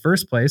with me in the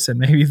first place. And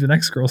maybe the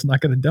next girl's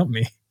not going to dump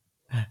me.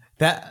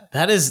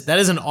 That is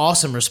an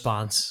awesome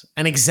response,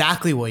 and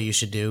exactly what you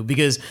should do,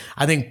 because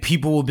I think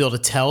people will be able to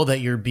tell that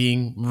you're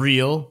being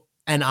real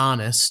and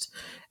honest.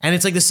 And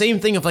it's like the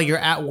same thing if like you're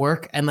at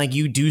work and like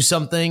you do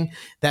something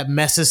that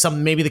messes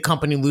something. Maybe the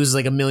company loses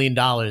like $1 million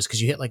because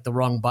you hit like the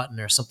wrong button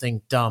or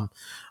something dumb.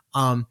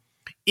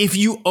 If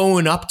you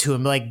own up to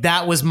him, like,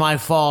 that was my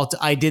fault,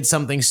 I did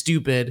something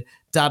stupid,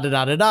 da da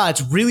da da da.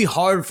 It's really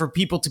hard for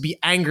people to be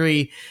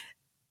angry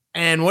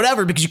and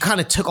whatever, because you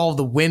kind of took all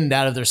the wind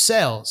out of their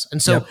sails.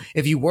 And so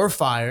if you were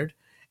fired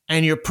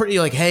and you're pretty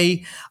like,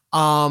 hey,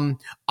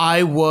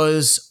 I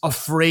was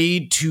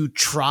afraid to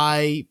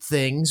try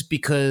things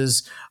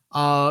because,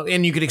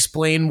 and you could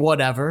explain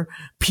whatever,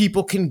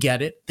 people can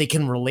get it. They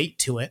can relate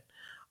to it.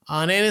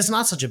 And it's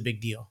not such a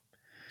big deal.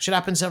 Shit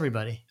happens to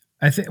everybody.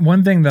 I think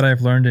one thing that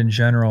I've learned in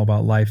general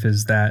about life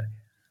is that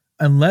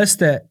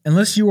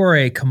unless you are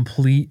a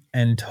complete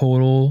and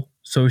total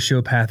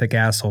sociopathic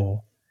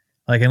asshole,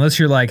 like unless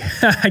you're like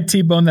I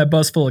T-boned that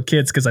bus full of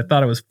kids because I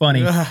thought it was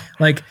funny,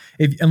 like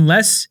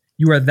unless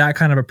you are that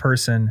kind of a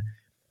person,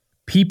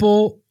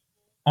 people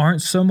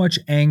aren't so much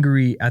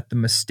angry at the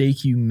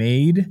mistake you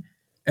made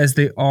as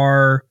they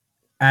are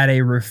at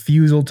a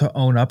refusal to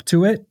own up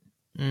to it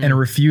and a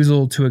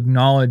refusal to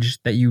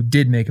acknowledge that you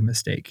did make a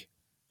mistake.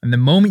 And the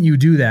moment you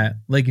do that,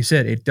 like you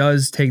said, it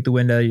does take the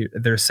wind out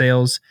of their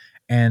sails,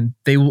 and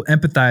they will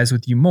empathize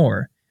with you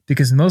more,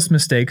 because most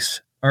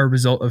mistakes are a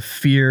result of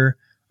fear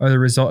or the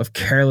result of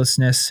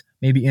carelessness,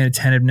 maybe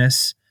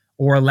inattentiveness,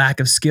 or a lack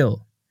of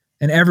skill.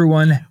 And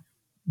everyone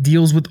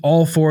deals with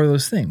all four of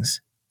those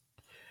things.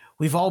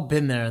 We've all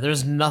been there.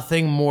 There's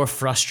nothing more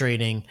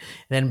frustrating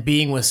than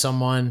being with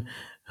someone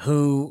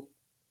who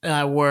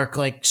at work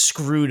like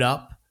screwed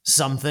up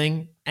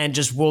something and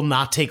just will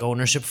not take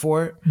ownership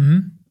for it.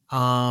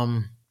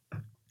 Yeah,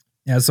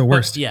 it's the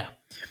worst. Yeah,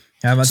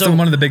 that's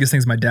one of the biggest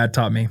things my dad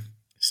taught me.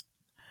 Just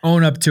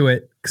own up to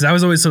it, because I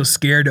was always so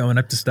scared to own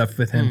up to stuff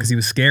with him because he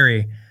was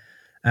scary.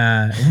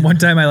 One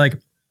time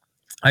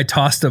I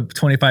tossed a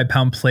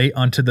 25-pound plate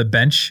onto the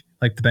bench,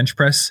 like the bench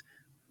press.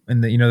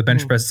 And the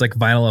bench press is like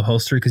vinyl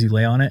upholstery because you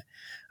lay on it.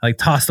 I like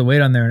tossed the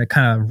weight on there and it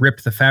kind of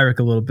ripped the fabric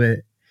a little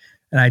bit.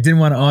 And I didn't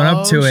want to own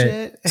up to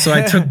it. So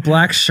I took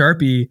black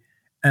Sharpie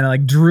and I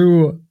like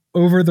drew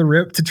over the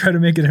rip to try to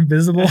make it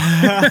invisible.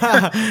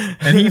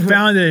 And he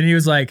found it and he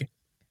was like,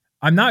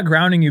 I'm not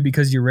grounding you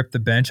because you ripped the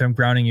bench. I'm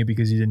grounding you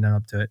because you didn't own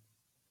up to it.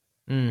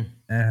 And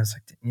I was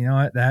like, you know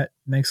what? That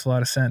makes a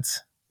lot of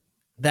sense.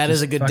 That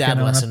is a good dad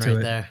lesson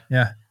right there.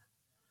 Yeah.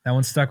 That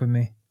one stuck with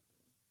me.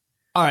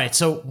 All right,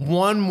 so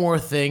one more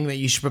thing that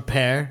you should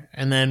prepare,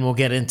 and then we'll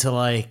get into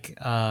like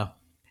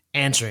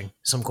answering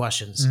some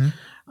questions.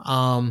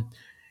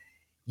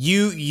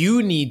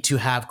 You need to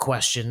have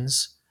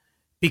questions,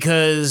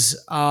 because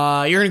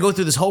you're going to go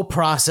through this whole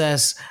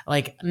process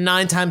like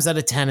 9 times out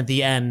of 10 at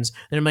the end.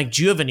 Then I'm like,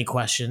 do you have any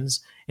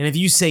questions? And if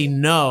you say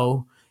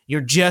no,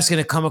 you're just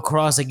going to come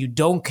across like you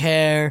don't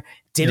care,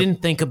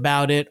 didn't think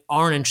about it,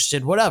 aren't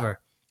interested,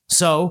 whatever.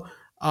 So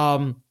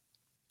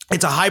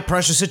it's a high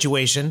pressure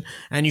situation,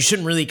 and you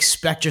shouldn't really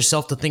expect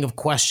yourself to think of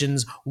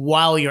questions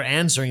while you're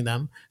answering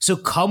them. So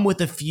come with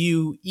a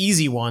few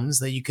easy ones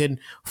that you can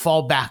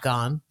fall back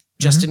on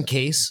just in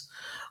case,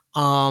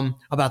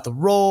 about the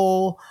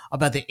role,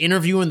 about the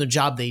interview and the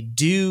job they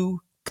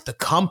do, the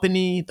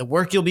company, the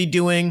work you'll be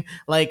doing.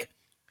 Like,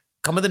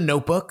 come with a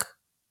notebook.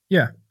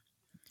 Yeah.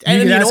 And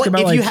you you can know ask what? about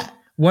If like, you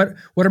what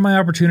are my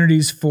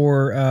opportunities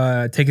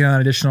for taking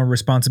on additional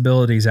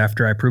responsibilities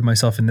after I prove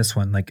myself in this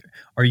one? Like,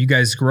 are you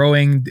guys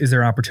growing? Is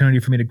there an opportunity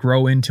for me to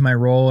grow into my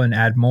role and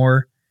add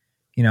more?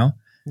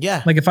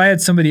 Yeah. Like if I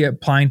had somebody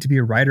applying to be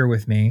a writer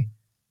with me,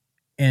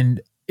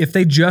 and if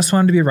they just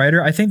wanted to be a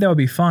writer, I think that would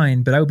be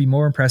fine, but I would be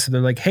more impressed if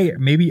they're like, hey,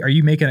 maybe are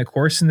you making a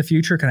course in the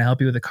future? Can I help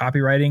you with the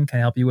copywriting? Can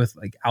I help you with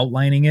like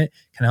outlining it?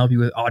 Can I help you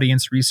with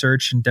audience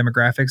research and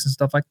demographics and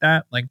stuff like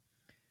that? Like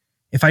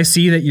if I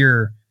see that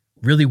you're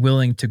really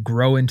willing to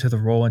grow into the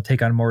role and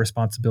take on more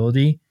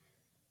responsibility,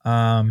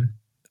 I'm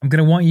going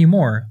to want you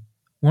more.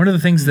 One of the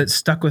things that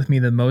stuck with me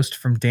the most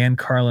from Dan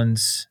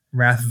Carlin's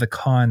Wrath of the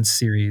Khans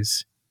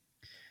series,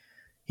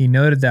 he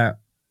noted that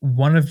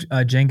one of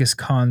Genghis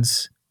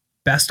Khan's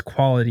best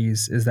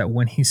qualities is that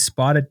when he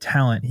spotted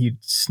talent, he'd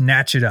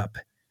snatch it up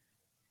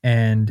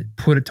and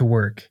put it to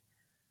work.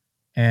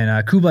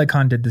 And Kublai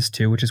Khan did this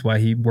too, which is why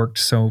he worked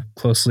so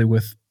closely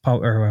with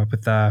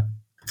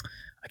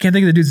I can't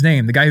think of the dude's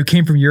name. The guy who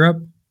came from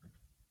Europe.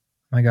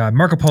 My God,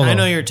 Marco Polo. I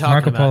know you're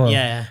talking about.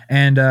 Yeah.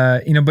 And,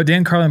 but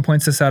Dan Carlin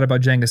points this out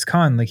about Genghis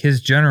Khan. Like his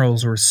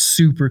generals were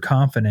super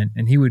confident,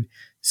 and he would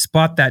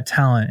spot that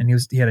talent, and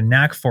he had a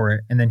knack for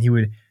it. And then he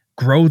would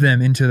grow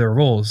them into their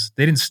roles.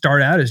 They didn't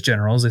start out as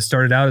generals. They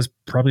started out as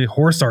probably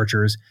horse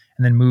archers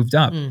and then moved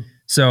up.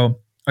 So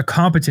a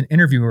competent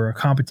interviewer, a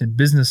competent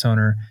business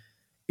owner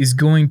is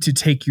going to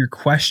take your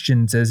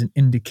questions as an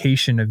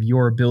indication of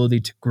your ability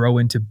to grow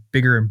into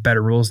bigger and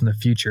better roles in the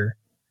future.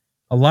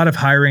 A lot of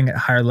hiring at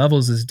higher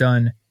levels is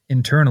done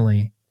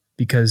internally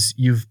because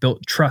you've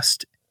built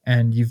trust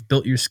and you've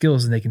built your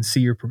skills and they can see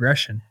your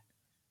progression.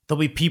 There'll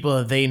be people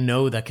that they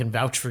know that can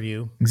vouch for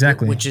you.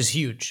 Exactly. Which is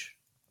huge.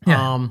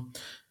 Yeah.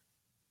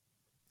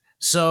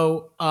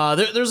 So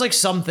there's like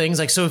some things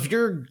like, so if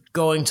you're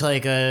going to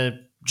like a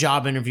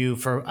job interview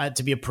for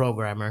to be a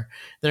programmer,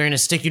 they're going to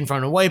stick you in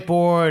front of a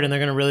whiteboard and they're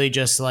going to really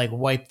just like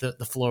wipe the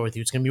floor with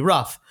you. It's going to be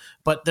rough,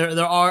 but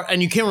there are,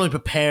 and you can't really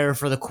prepare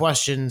for the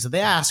questions that they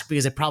ask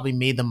because they probably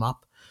made them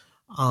up.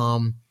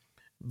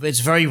 It's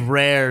very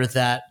rare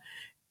that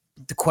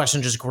the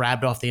question just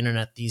grabbed off the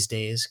internet these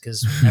days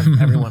because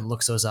everyone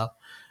looks those up.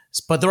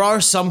 But there are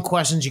some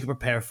questions you can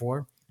prepare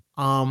for.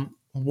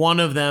 One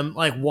of them,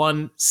 like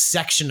one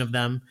section of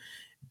them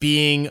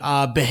being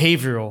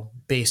behavioral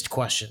based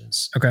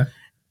questions. Okay.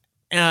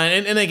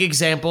 And like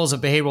examples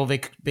of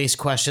behavioral based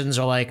questions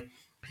are like,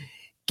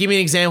 give me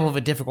an example of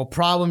a difficult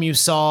problem you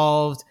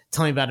solved.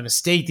 Tell me about a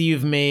mistake that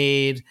you've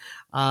made.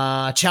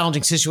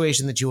 challenging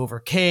situation that you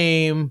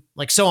overcame,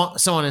 like so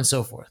on and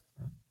so forth.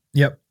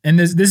 Yep. And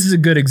this is a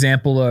good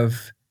example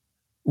of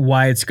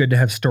why it's good to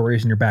have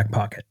stories in your back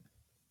pocket.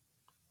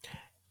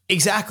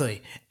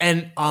 Exactly.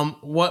 And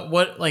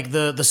what like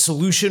the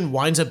solution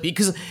winds up being,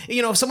 because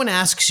if someone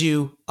asks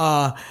you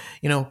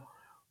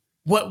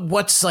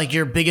what's like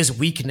your biggest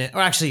weakness,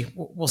 or actually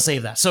we'll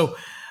save that. So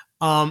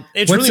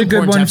it's what's really a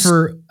good one to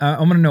for I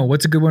want to know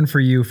what's a good one for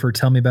you for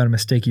tell me about a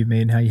mistake you've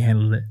made and how you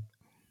handled it.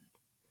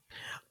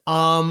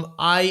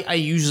 I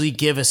usually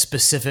give a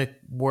specific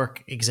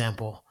work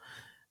example.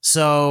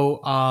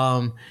 So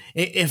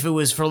if it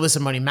was for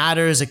Listen Money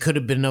Matters, it could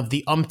have been of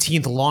the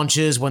umpteenth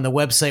launches when the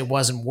website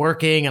wasn't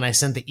working and I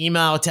sent the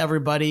email out to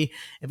everybody.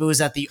 If it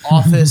was at the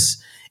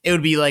office, it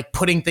would be like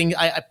putting things,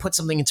 I put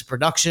something into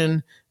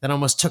production that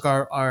almost took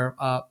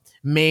our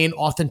main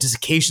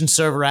authentication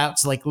server out.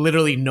 So like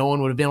literally no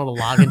one would have been able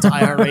to log into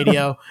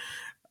iHeartRadio.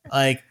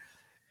 Like,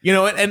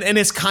 and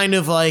it's kind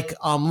of like,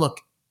 look,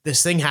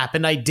 this thing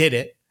happened. I did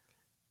it.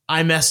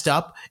 I messed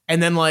up.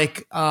 And then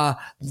like,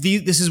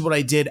 this is what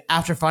I did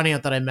after finding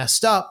out that I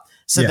messed up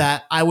so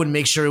that I would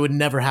make sure it would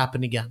never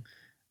happen again.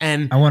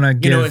 And I want to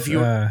give,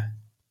 I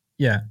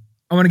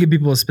want to give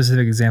people a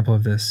specific example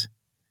of this.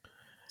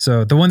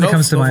 So the one that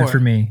comes to mind for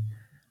me,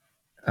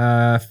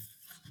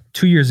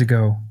 2 years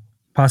ago,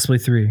 possibly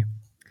 3,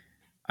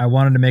 I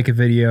wanted to make a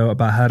video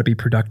about how to be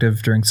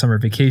productive during summer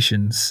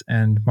vacations.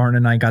 And Martin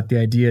and I got the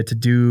idea to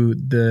do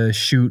the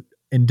shoot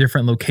in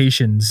different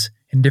locations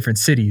in different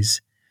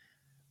cities.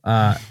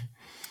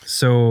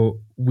 So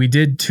we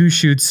did 2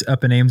 shoots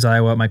up in Ames,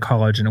 Iowa at my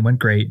college, and it went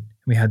great.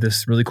 We had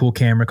this really cool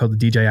camera called the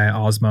DJI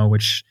Osmo,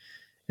 which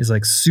is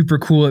like super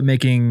cool at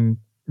making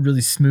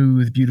really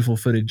smooth, beautiful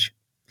footage.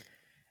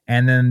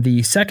 And then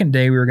the second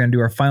day we were going to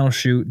do our final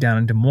shoot down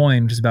in Des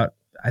Moines, which is about,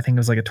 I think it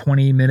was like a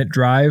 20-minute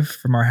drive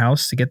from our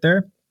house to get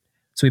there.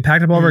 So we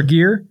packed up all of our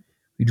gear.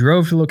 We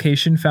drove to the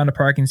location, found a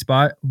parking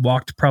spot,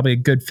 walked probably a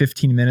good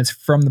 15 minutes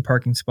from the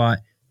parking spot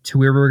to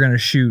where we were going to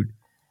shoot.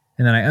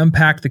 And then I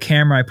unpacked the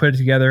camera, I put it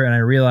together, and I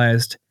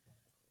realized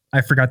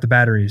I forgot the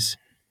batteries.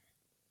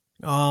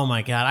 Oh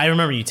my God. I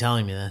remember you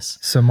telling me this.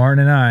 So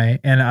Martin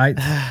and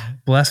I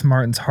bless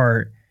Martin's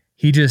heart.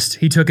 He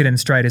took it in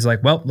stride. He's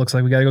like, well, looks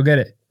like we got to go get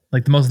it.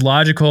 Like the most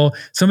logical,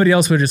 somebody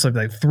else would just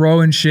like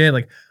throwing shit.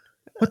 Like,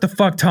 what the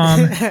fuck,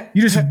 Tom?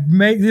 You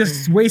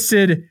just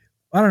wasted,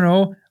 I don't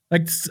know,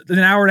 like an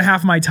hour and a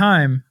half of my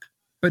time.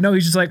 But no,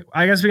 he's just like,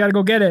 I guess we got to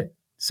go get it.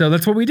 So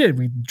that's what we did.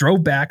 We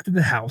drove back to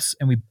the house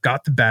and we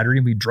got the battery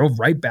and we drove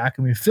right back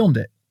and we filmed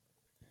it.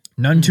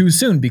 None too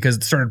soon because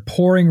it started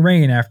pouring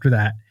rain after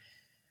that.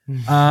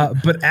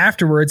 But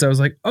afterwards I was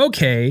like,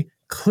 okay,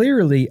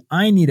 clearly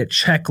I need a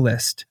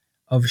checklist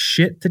of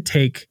shit to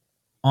take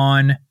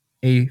on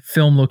a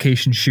film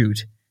location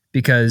shoot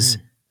because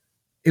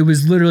it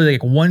was literally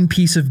like one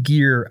piece of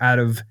gear out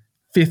of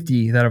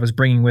 50 that I was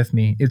bringing with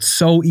me. It's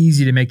so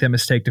easy to make that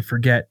mistake to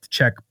forget to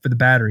check for the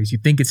batteries. You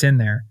think it's in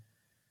there.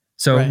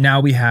 So now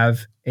we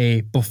have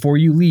before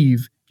you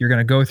leave, you're going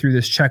to go through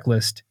this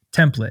checklist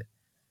template.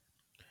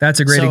 That's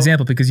a great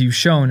example because you've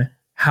shown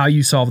how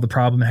you solve the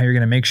problem and how you're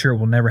going to make sure it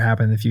will never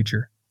happen in the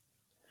future.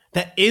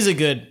 That is a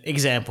good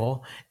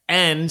example.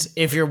 And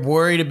if you're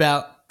worried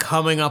about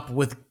coming up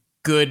with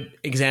good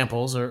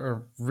examples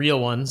or real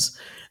ones,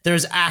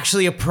 there's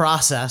actually a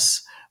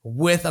process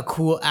with a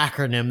cool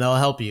acronym that'll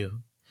help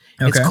you.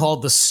 Okay. It's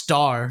called the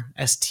STAR,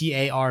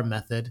 STAR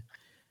method.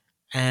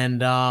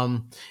 And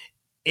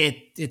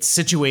it's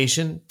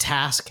situation,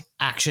 task,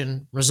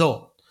 action,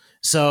 result.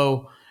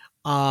 So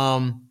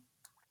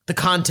the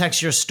context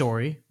of your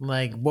story,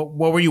 like what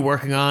were you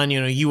working on?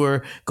 You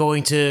were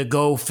going to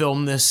go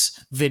film this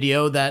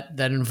video that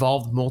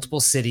involved multiple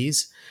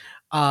cities.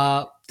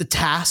 The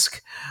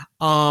task,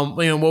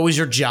 what was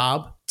your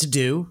job to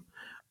do?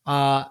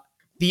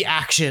 The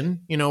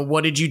action,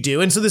 what did you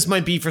do? And so this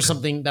might be for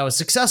something that was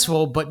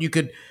successful, but you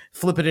could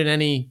flip it in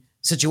any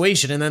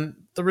situation. And then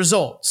the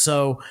result.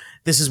 So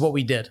this is what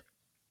we did.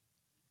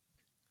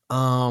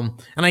 And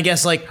I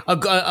guess like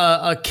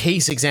a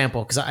case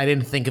example, because I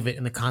didn't think of it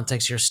in the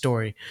context of your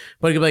story,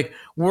 but it could be like,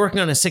 we're working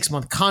on a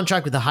 6-month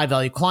contract with a high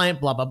value client,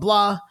 blah, blah,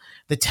 blah.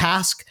 The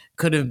task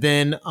could have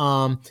been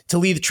to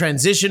lead the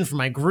transition for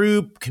my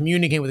group,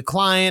 communicate with the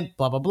client,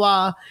 blah, blah,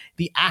 blah.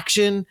 The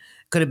action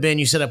could have been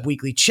you set up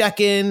weekly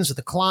check-ins with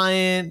the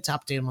client, to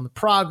update them on the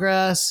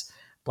progress,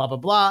 blah, blah,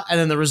 blah. And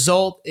then the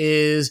result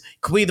is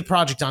complete the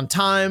project on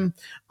time.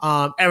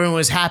 Everyone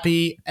was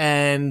happy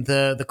and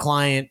the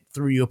client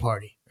threw you a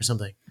party or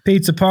something.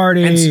 Pizza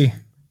party. And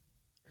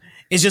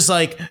it's just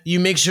like you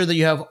make sure that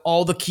you have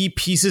all the key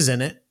pieces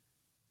in it.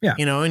 Yeah.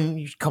 And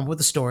you come up with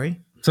a story.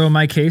 So in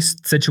my case,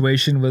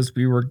 situation was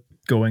we were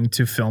going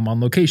to film on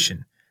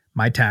location.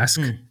 My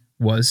task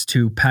was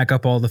to pack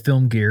up all the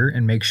film gear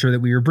and make sure that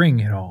we were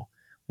bringing it all.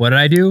 What did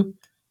I do?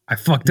 I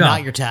fucked up.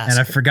 Not your task. And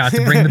I forgot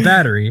to bring the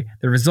battery.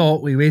 The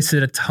result, we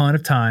wasted a ton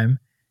of time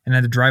and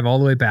had to drive all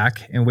the way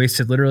back and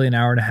wasted literally an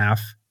hour and a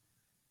half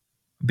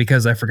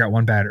because I forgot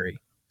one battery.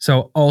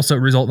 So also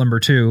result number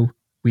 2,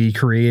 we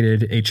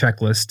created a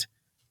checklist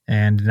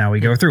and now we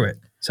go through it.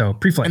 So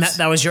pre-flights. And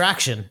that was your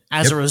action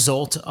as a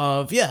result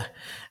of,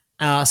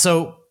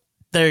 so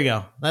there you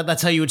go.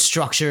 That's how you would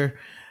structure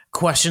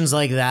questions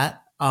like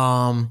that.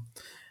 And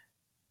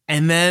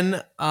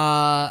then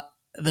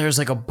there's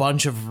like a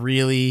bunch of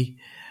really,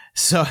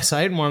 so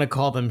I didn't want to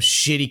call them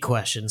shitty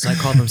questions. I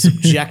called them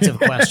subjective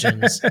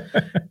questions,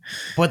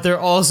 but they're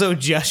also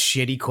just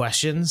shitty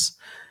questions,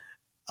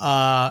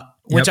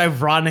 which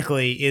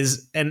ironically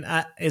is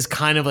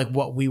kind of like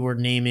what we were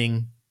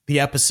naming the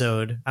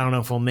episode. I don't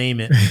know if we'll name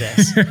it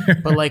this,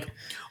 but like,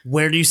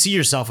 where do you see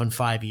yourself in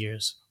 5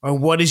 years? Or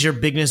what is your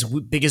biggest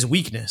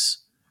weakness?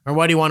 Or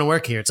why do you want to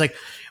work here? It's like,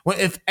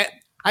 if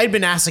I'd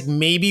been asked like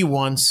maybe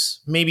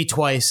once, maybe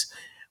twice,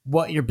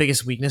 what your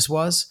biggest weakness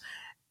was.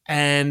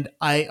 And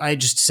I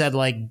just said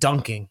like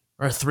dunking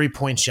or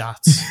 3-point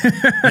shots,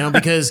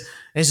 because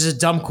it's just a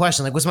dumb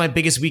question. Like, what's my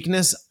biggest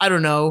weakness? I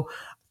don't know.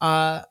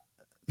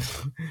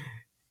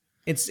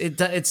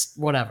 It's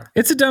whatever.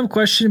 It's a dumb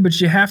question,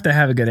 but you have to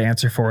have a good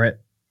answer for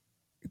it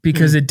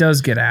because it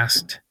does get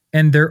asked.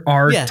 And there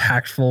are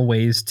tactful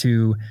ways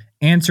to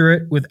answer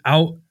it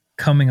without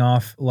coming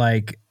off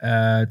like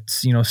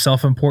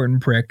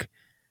self-important prick,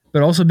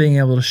 but also being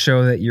able to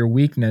show that your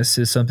weakness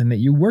is something that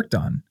you worked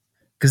on,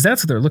 because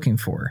that's what they're looking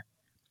for.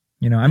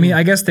 I mean,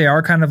 I guess they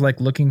are kind of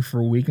like looking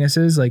for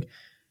weaknesses. Like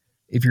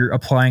if you're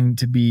applying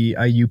to be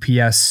a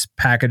UPS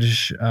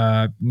package,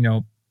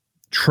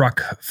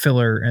 truck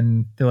filler,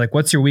 and they're like,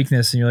 "What's your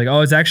weakness?" And you're like, "Oh,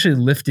 it's actually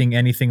lifting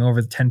anything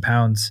over 10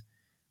 pounds."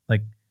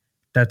 Like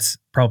that's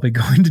probably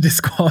going to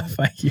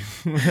disqualify you.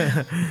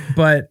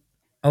 But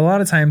a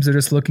lot of times they're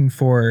just looking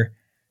for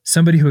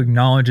somebody who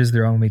acknowledges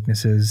their own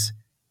weaknesses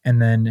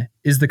and then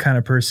is the kind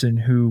of person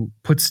who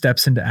puts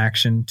steps into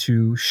action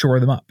to shore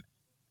them up.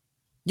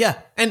 Yeah.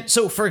 And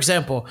so, for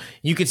example,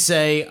 you could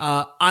say,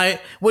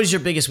 what is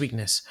your biggest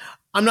weakness?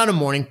 I'm not a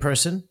morning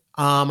person.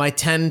 I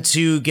tend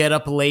to get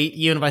up late,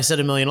 even if I set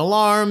a million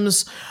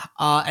alarms.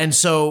 And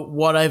so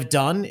what I've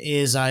done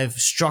is I've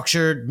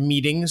structured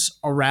meetings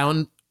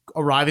around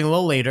arriving a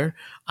little later.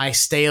 I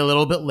stay a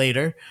little bit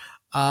later.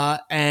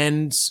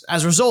 And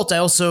as a result, I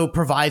also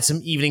provide some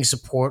evening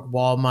support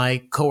while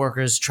my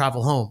coworkers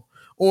travel home.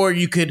 Or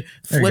you could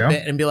flip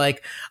it and be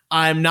like,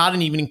 I'm not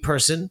an evening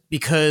person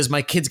because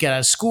my kids get out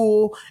of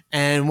school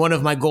and one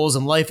of my goals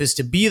in life is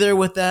to be there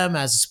with them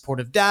as a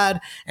supportive dad.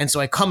 And so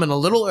I come in a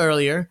little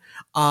earlier.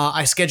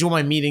 I schedule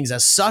my meetings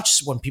as such.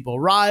 When people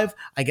arrive,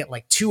 I get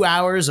like 2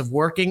 hours of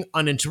working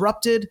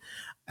uninterrupted.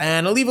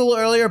 And I leave a little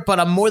earlier, but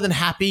I'm more than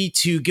happy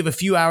to give a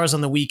few hours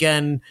on the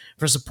weekend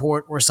for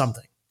support or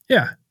something.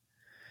 Yeah.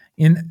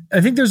 And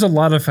I think there's a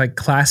lot of like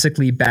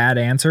classically bad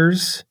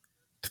answers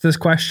to this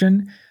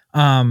question.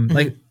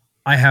 Like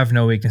I have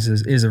no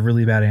weaknesses is a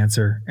really bad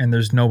answer, and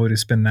there's no way to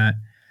spin that.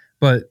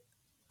 But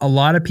a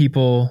lot of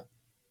people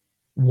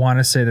want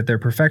to say that they're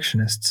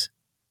perfectionists,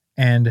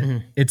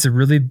 and it's a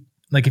really,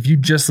 like, if you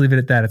just leave it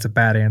at that, it's a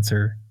bad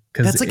answer.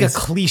 That's like a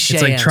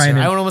cliche answer.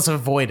 I would almost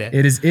avoid it.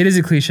 It is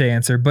a cliche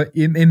answer, but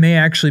it may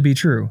actually be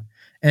true.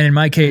 And in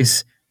my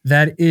case,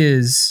 that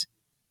is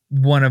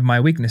one of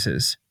my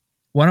weaknesses.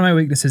 One of my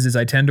weaknesses is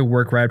I tend to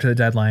work right up to the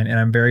deadline, and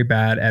I'm very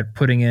bad at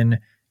putting in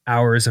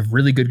hours of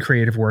really good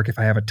creative work if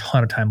I have a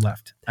ton of time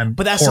left.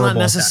 But that's not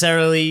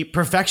necessarily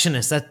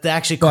perfectionist. That they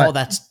actually call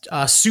that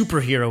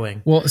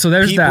superheroing. Well, so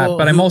there's that,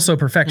 but I'm also a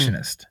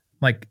perfectionist.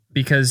 Like,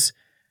 because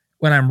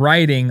when I'm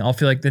writing, I'll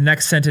feel like the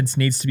next sentence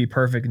needs to be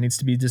perfect. It needs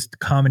to be just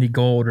comedy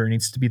gold, or it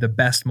needs to be the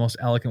best, most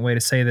eloquent way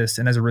to say this.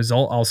 And as a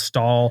result, I'll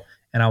stall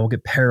and I will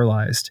get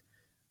paralyzed.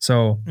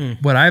 So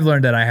what I've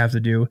learned that I have to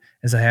do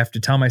is I have to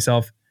tell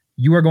myself,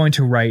 you are going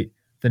to write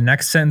the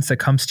next sentence that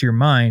comes to your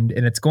mind,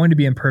 and it's going to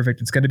be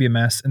imperfect. It's going to be a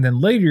mess. And then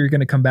later you're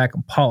going to come back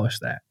and polish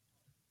that,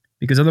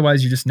 because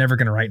otherwise you're just never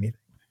going to write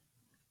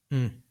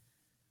anything.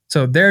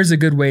 So there's a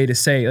good way to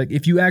say, like,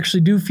 if you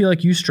actually do feel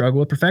like you struggle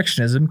with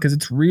perfectionism, because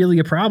it's really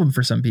a problem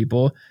for some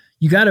people,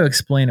 you got to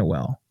explain it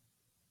well.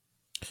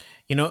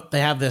 They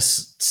have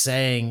this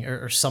saying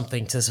or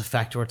something to this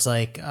effect where it's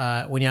like,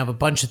 when you have a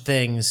bunch of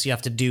things you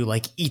have to do,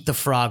 like eat the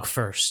frog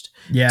first.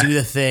 Yeah. Do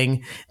the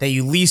thing that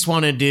you least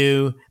want to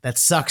do, that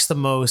sucks the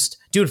most.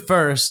 Do it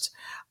first.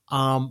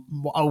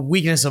 A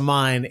weakness of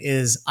mine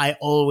is I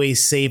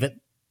always save it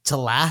to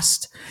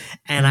last.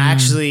 And I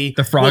actually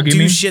the frog, will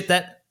do shit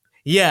that,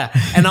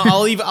 and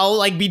I'll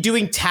like be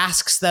doing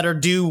tasks that are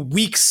due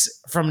weeks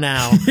from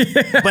now,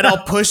 but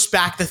I'll push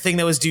back the thing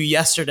that was due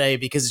yesterday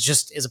because it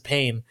just is a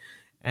pain.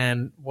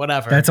 And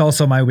whatever. That's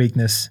also my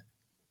weakness.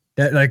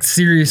 That, like,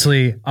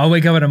 seriously, I'll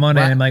wake up on a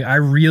Monday and I'm like, I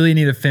really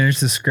need to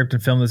finish the script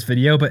and film this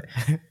video. But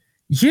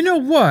you know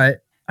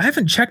what? I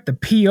haven't checked the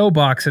PO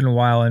box in a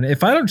while. And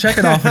if I don't check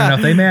it often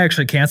enough, they may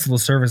actually cancel the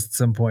service at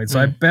some point. So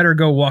I better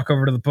go walk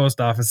over to the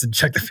post office and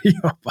check the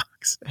PO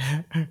box.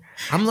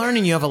 I'm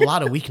learning you have a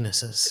lot of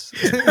weaknesses.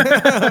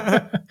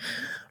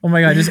 Oh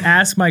my God. Just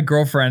ask my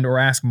girlfriend or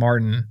ask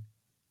Martin.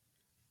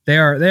 They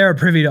are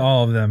privy to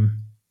all of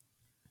them.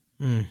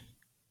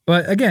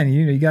 But again,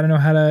 you got to know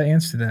how to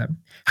answer that.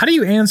 How do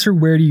you answer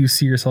where do you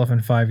see yourself in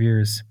 5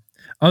 years?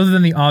 Other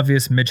than the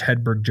obvious Mitch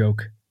Hedberg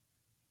joke.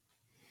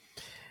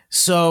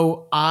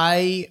 So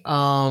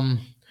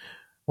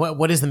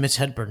what is the Mitch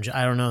Hedberg?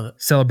 I don't know.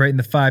 Celebrating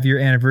the 5-year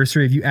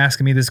anniversary of you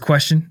asking me this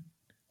question.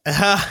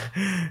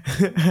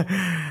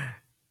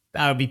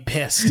 I would be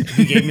pissed if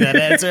you gave me that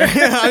answer.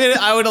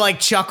 I would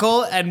like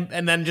chuckle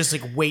and then just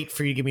like wait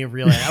for you to give me a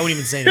real answer. I wouldn't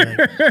even say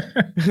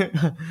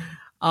anything.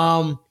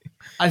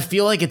 I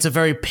feel like it's a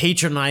very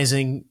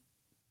patronizing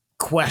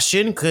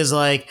question because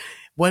like,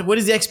 what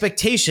is the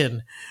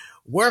expectation?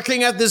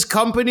 Working at this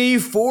company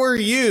for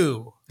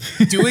you,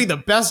 doing the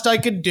best I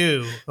could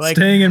do. Like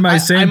staying in my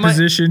same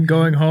position,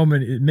 going home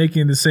and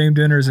making the same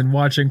dinners and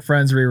watching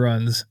Friends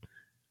reruns,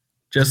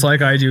 just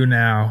like I do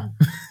now.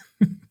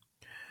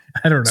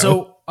 I don't know.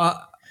 So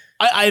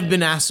I've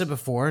been asked it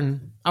before,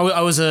 and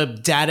I was a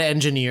data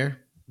engineer,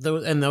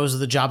 and those are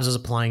the jobs I was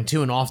applying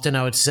to. And often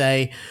I would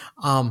say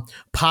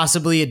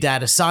possibly a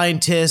data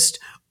scientist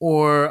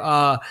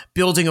or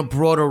building a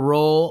broader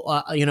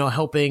role,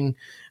 helping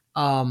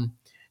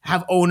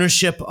have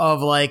ownership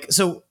of like,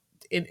 so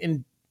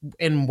in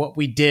what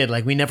we did,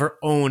 like we never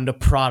owned a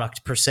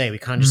product per se. We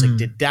kind of just like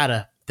did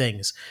data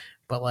things.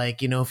 But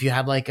like, if you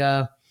had like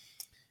a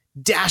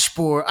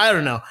dashboard, I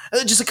don't know,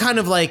 just a kind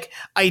of like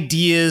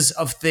ideas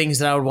of things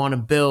that I would want to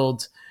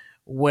build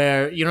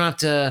where you don't have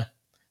to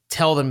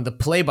tell them the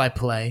play by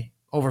play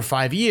over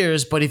 5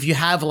 years, but if you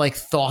have like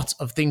thoughts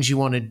of things you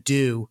want to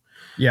do,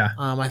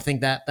 I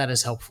think that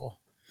is helpful.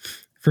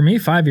 For me,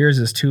 5 years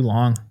is too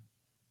long.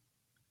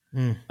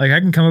 Like I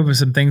can come up with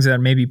some things that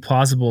may be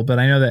plausible, but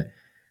I know that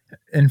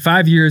in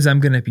 5 years I'm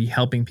going to be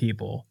helping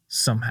people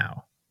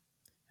somehow,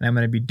 and I'm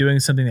going to be doing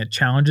something that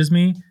challenges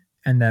me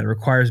and that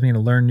requires me to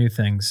learn new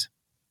things.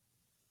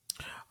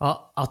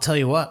 Well, I'll tell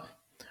you what,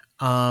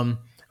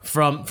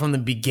 from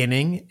the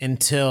beginning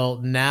until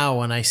now,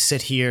 when I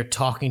sit here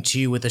talking to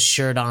you with a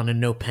shirt on and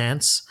no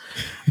pants,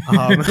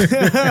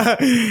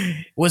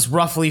 was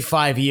roughly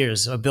 5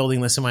 years of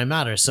building Listen Why It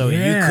Matters. So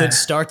you could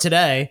start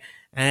today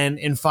and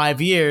in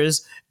 5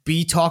 years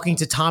be talking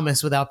to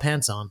Thomas without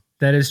pants on.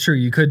 That is true.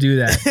 You could do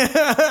that.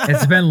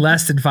 It's been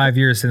less than 5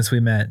 years since we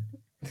met.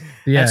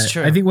 Yeah, that's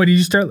true. I think, what did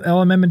you start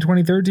LMM in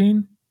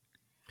 2013?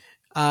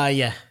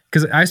 Yeah.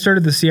 Because I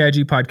started the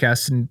CIG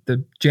podcast in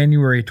the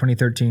January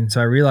 2013.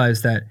 So I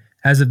realized that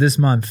as of this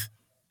month,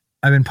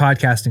 I've been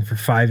podcasting for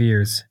 5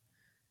 years.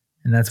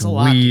 And that's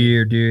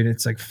weird, dude.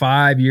 It's like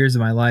 5 years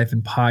of my life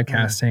in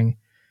podcasting.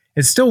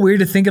 It's still weird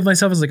to think of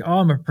myself as like, oh,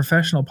 I'm a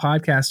professional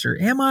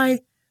podcaster. Am I?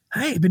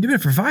 I've been doing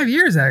it for 5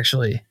 years,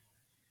 actually.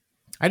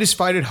 I just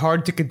find it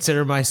hard to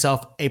consider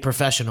myself a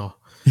professional.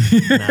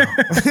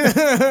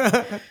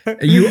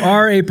 You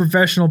are a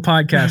professional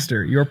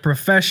podcaster. Your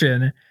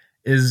profession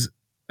it's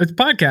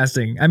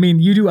podcasting. I mean,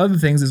 you do other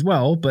things as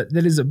well, but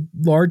that is a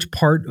large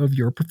part of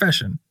your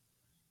profession.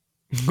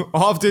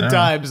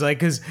 Oftentimes, like,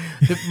 because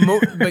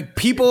like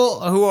people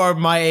who are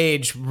my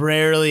age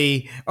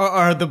rarely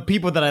are the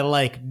people that I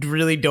like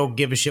really don't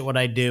give a shit what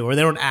I do, or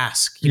they don't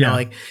ask. You know,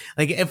 like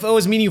if I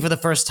was meeting you for the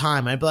first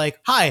time, I'd be like,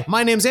 "Hi,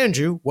 my name's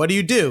Andrew. What do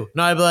you do?"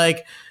 No, I'd be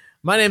like,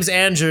 "My name's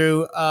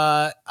Andrew.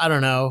 I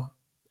don't know,"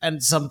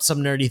 and some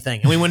nerdy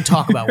thing, and we wouldn't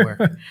talk about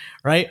work,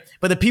 right?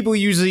 But the people who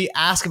usually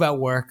ask about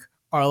work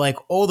are like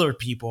older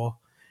people,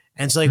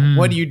 and it's like,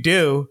 "What do you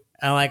do?"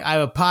 And I'm like, I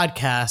have a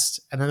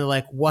podcast. And then they're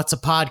like, what's a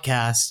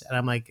podcast? And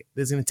I'm like,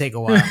 this is going to take a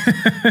while.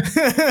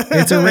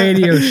 It's a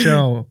radio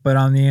show, but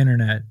on the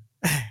internet.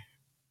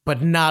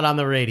 But not on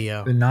the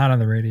radio. But not on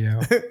the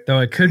radio. Though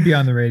it could be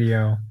on the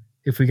radio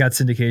if we got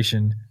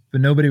syndication.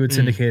 But nobody would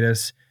syndicate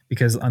us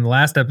because on the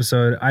last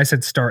episode, I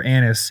said Star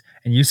Anise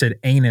and you said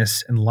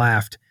anus and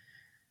laughed.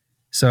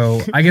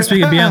 So I guess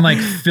we could be on like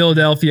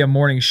Philadelphia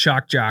Morning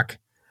Shock Jock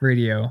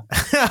radio.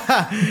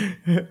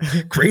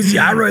 Crazy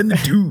Ira and the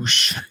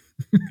douche.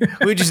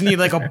 We just need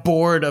like a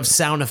board of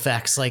sound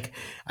effects. Like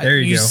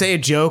you say a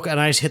joke and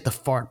I just hit the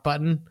fart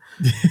button.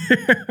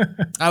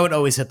 I would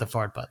always hit the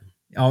fart button.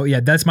 Oh yeah,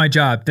 that's my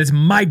job. That's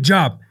my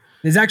job.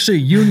 There's actually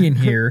a union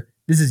here.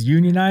 This is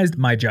unionized.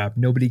 My job.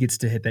 Nobody gets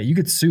to hit that. You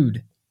get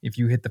sued if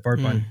you hit the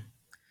fart button.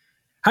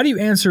 How do you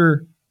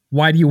answer,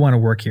 why do you want to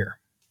work here?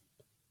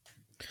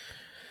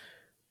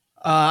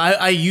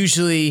 I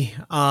usually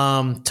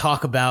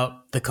talk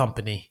about the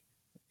company.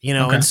 You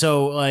know, and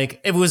so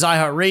like if it was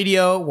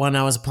iHeartRadio, when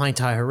I was applying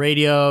to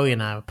iHeartRadio,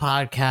 I have a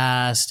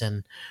podcast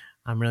and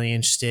I'm really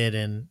interested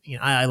in,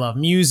 I love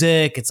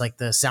music. It's like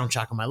the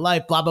soundtrack of my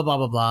life, blah, blah,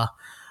 blah, blah,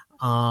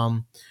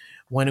 blah.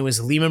 When it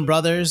was Lehman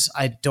Brothers,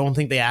 I don't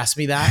think they asked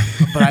me that,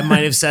 but I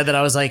might have said that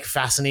I was like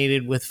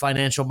fascinated with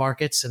financial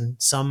markets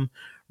and some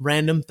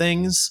random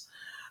things.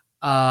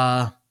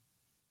 I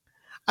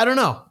don't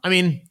know. I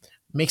mean,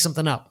 make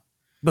something up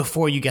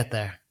before you get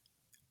there.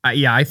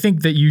 I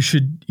think that you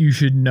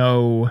should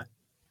know.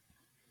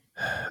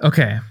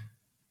 Okay.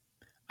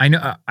 I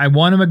know. I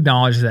want to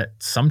acknowledge that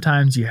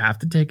sometimes you have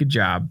to take a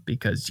job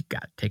because you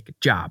got to take a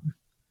job.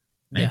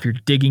 And if you're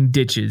digging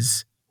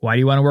ditches, why do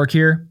you want to work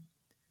here?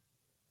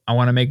 I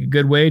want to make a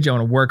good wage. I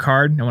want to work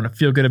hard. I want to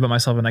feel good about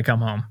myself when I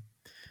come home.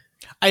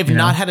 I have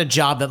not had a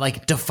job that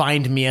like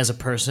defined me as a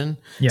person.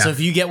 Yeah. So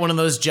if you get one of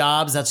those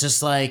jobs that's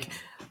just like,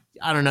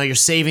 I don't know, you're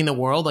saving the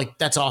world. Like,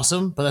 that's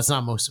awesome, but that's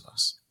not most of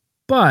us.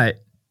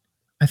 But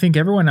I think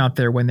everyone out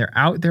there, when they're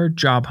out there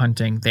job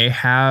hunting, they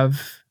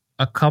have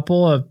a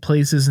couple of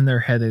places in their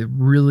head they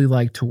really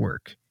like to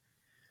work.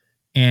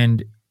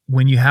 And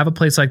when you have a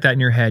place like that in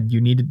your head,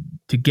 you need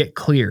to get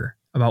clear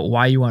about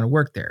why you want to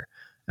work there.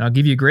 And I'll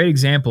give you a great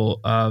example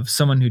of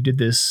someone who did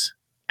this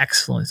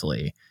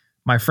excellently.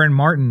 My friend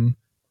Martin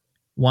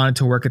wanted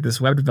to work at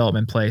this web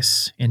development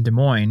place in Des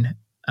Moines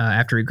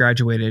after he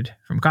graduated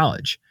from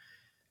college.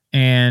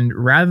 And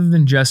rather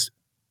than just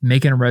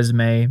making a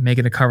resume,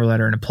 making a cover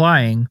letter, and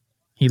applying,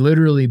 he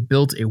literally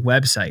built a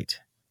website,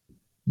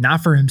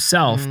 not for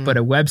himself, but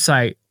a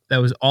website that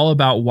was all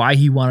about why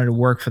he wanted to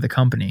work for the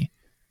company.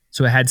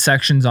 So it had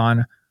sections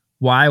on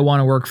why I want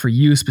to work for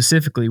you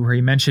specifically, where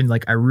he mentioned,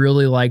 like, I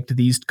really liked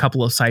these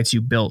couple of sites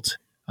you built.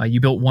 You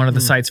built one of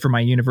the sites for my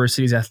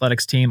university's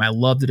athletics team. I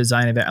love the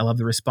design of it. I love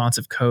the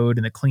responsive code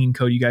and the clean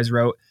code you guys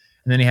wrote.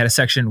 And then he had a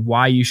section,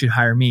 why you should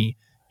hire me.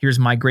 Here's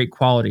my great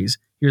qualities.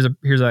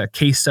 Here's a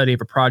case study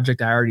of a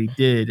project I already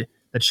did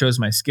that shows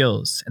my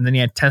skills. And then he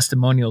had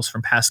testimonials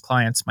from past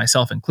clients,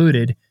 myself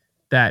included,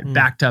 that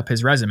backed up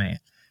his resume.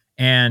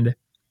 And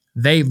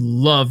they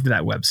loved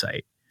that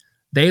website.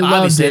 They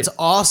loved it. It's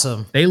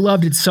awesome. They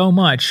loved it so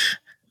much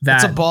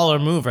that That's a baller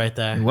move right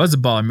there. it was a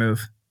baller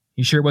move.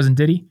 You sure it wasn't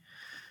Diddy?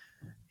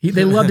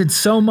 They loved it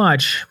so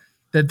much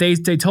that they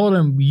told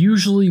him,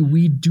 usually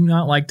we do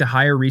not like to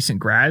hire recent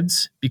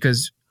grads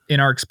because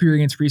in our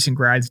experience, recent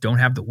grads don't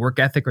have the work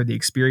ethic or the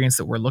experience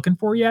that we're looking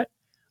for yet.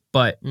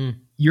 But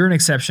you're an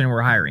exception.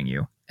 We're hiring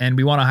you. And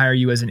we want to hire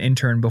you as an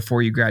intern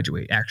before you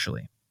graduate,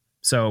 actually.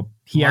 So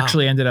he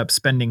actually ended up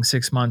spending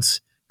 6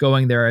 months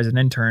going there as an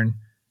intern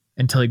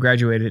until he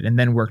graduated and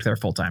then worked there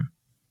full time.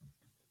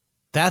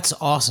 That's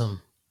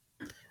awesome.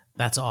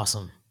 That's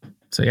awesome.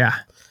 So yeah,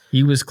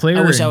 he was clear.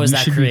 I wish I was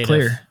that should creative. be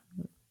clear.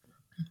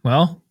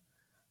 Well,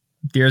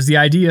 there's the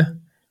idea.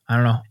 I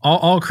don't know.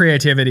 All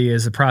creativity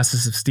is a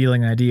process of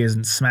stealing ideas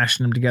and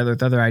smashing them together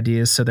with other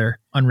ideas so they're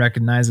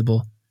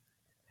unrecognizable.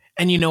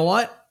 And you know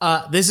what?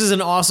 This is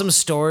an awesome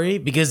story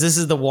because this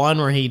is the one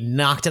where he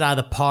knocked it out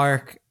of the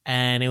park,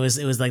 and it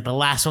was like the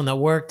last one that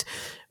worked.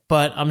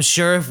 But I'm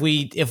sure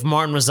if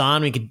Martin was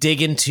on, we could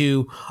dig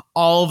into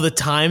all of the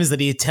times that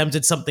he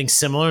attempted something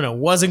similar and it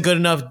wasn't good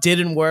enough,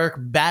 didn't work,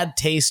 bad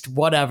taste,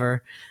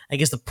 whatever. I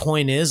guess the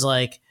point is,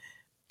 like,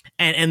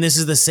 and this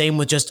is the same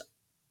with just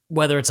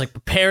whether it's like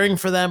preparing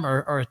for them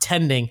or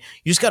attending,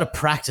 you just got to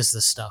practice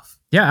this stuff.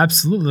 Yeah,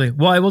 absolutely.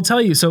 Well, I will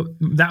tell you, so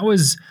that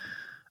was,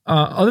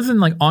 other than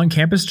like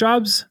on-campus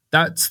jobs,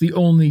 that's the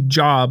only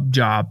job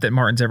that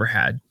Martin's ever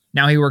had.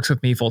 Now he works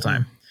with me full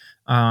time.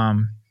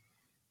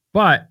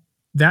 But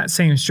that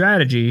same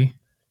strategy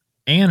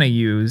Anna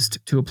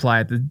used to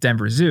apply at the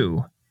Denver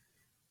Zoo.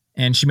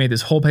 And she made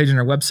this whole page on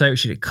her website.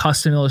 She did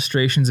custom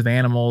illustrations of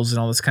animals and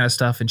all this kind of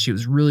stuff. And she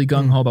was really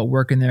gung-ho about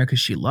working there because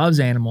she loves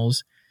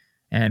animals.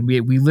 And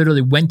we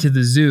literally went to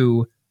the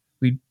zoo.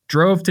 We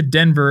drove to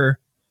Denver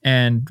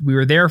and we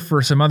were there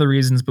for some other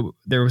reasons, but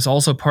there was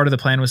also part of the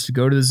plan was to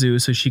go to the zoo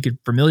so she could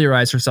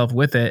familiarize herself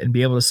with it and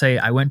be able to say,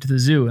 I went to the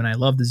zoo and I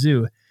love the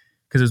zoo,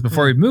 because it was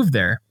before we moved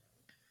there.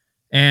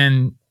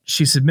 And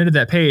she submitted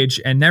that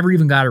page and never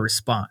even got a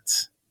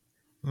response.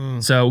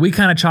 So we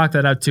kind of chalked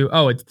that up to,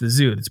 oh, it's the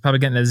zoo. It's probably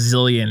getting a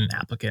zillion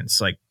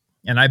applicants. Like,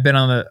 and I've been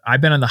on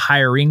the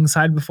hiring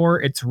side before.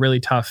 It's really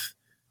tough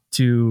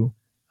to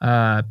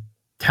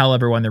tell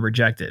everyone they're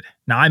rejected.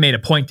 Now I made a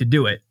point to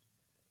do it,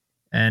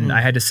 and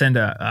I had to send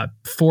a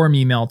form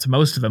email to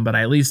most of them, but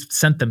I at least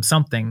sent them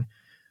something.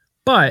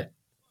 But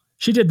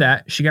she did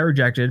that. She got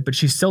rejected, but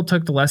she still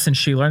took the lessons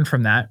she learned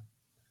from that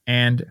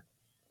and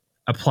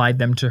applied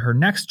them to her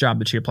next job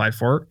that she applied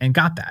for and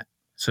got that.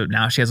 So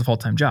now she has a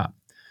full-time job.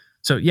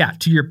 So yeah,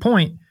 to your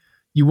point,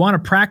 you want to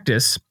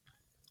practice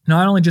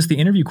not only just the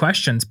interview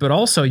questions, but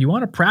also you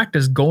want to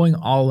practice going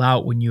all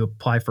out when you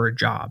apply for a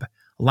job.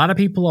 A lot of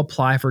people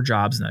apply for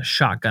jobs in a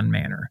shotgun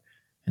manner,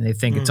 and they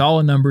think it's all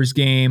a numbers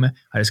game.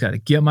 I just got to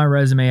get my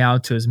resume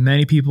out to as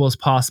many people as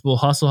possible,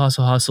 hustle,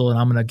 and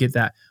I'm going to get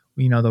that,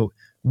 the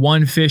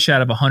one fish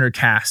out of 100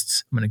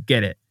 casts. I'm going to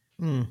get it.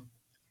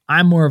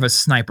 I'm more of a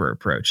sniper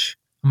approach.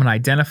 I'm going to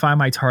identify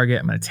my target.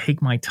 I'm going to take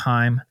my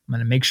time. I'm going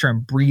to make sure I'm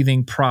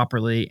breathing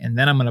properly, and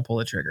then I'm going to pull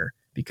the trigger,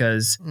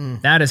 because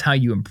that is how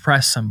you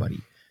impress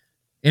somebody.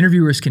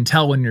 Interviewers can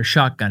tell when you're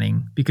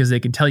shotgunning because they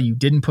can tell you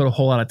didn't put a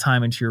whole lot of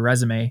time into your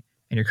resume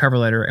and your cover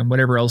letter and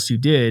whatever else you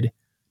did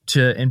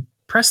to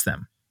impress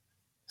them.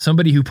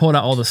 Somebody who pulled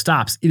out all the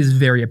stops, it is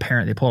very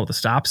apparent they pulled out the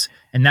stops,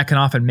 and that can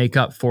often make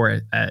up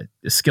for a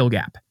skill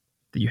gap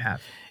that you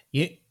have.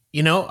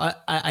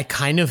 I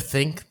kind of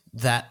think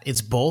that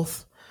it's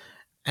both.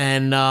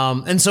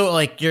 And so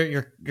like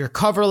your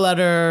cover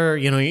letter,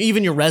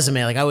 even your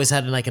resume, like I always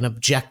had like an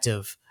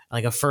objective,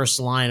 like a first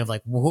line of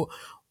like,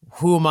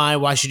 who am I?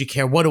 Why should you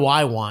care? What do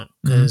I want?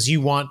 Because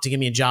you want to give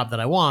me a job that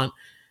I want.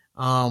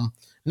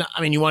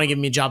 You want to give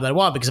me a job that I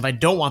want, because if I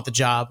don't want the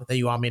job that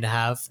you want me to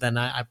have, then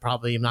I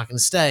probably am not going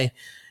to stay.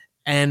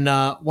 And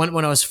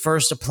when I was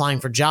first applying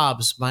for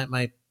jobs,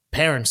 my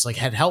parents like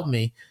had helped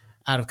me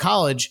out of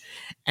college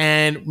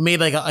and made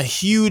like a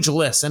huge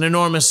list, an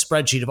enormous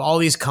spreadsheet of all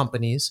these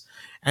companies,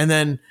 and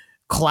then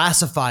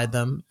classified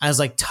them as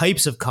like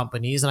types of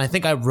companies. And I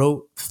think I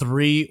wrote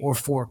 3 or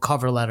 4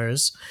 cover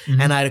letters,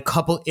 and I had a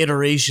couple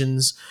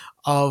iterations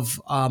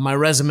of my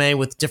resume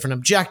with different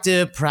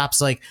objective, perhaps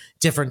like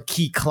different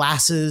key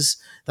classes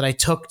that I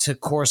took to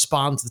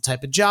correspond to the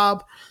type of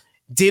job.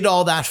 Did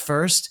all that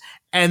first,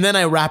 and then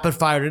I rapid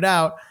fired it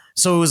out.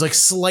 So it was like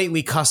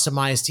slightly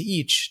customized to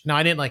each. Now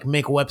I didn't like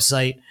make a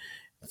website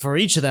for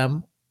each of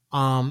them,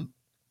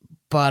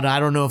 but I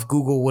don't know if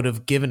Google would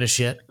have given a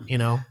shit, you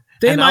know.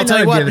 They might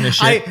not have given a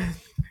shit.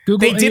 Google,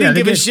 they didn't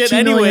give a shit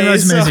anyway.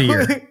 Resumes a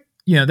year.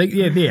 You know,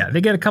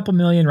 they get a couple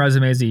million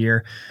resumes a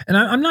year. And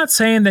I'm not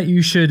saying that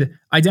you should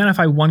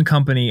identify one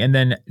company and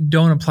then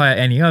don't apply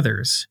any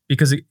others,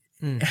 because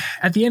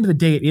at the end of the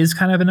day, it is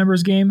kind of a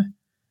numbers game.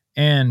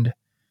 And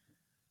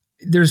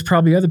there's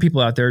probably other people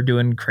out there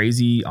doing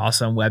crazy,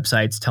 awesome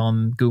websites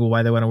telling Google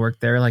why they want to work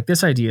there. Like,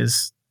 this idea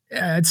is,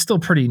 it's still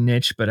pretty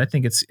niche, but I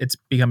think it's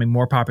becoming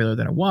more popular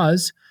than it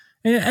was.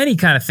 And any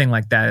kind of thing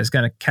like that is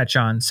going to catch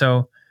on.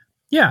 So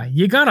yeah,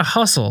 you got to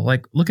hustle.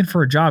 Like, looking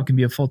for a job can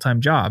be a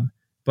full-time job,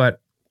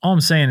 but all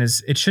I'm saying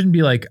is it shouldn't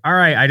be like, all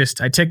right,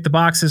 I tick the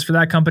boxes for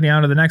that company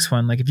on to the next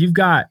one. Like, if you've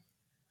got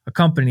a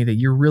company that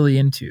you're really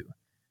into,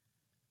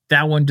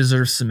 that one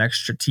deserves some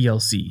extra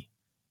TLC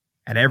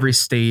at every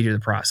stage of the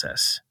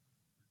process.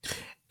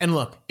 And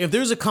look, if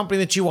there's a company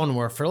that you want to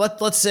work for,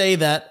 let's say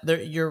that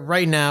you're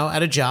right now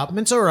at a job and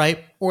it's all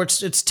right, or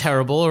it's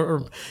terrible,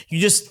 or you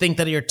just think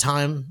that your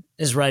time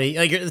is ready,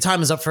 like the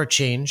time is up for a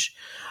change.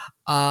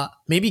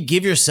 Maybe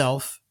give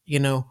yourself,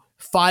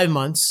 5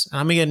 months.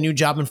 I'm gonna get a new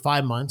job in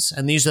 5 months,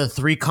 and these are the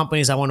 3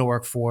 companies I want to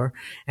work for,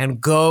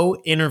 and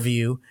go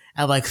interview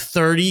at like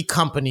 30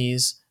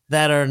 companies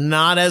that are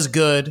not as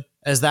good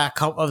as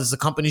as the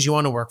companies you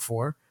want to work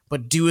for,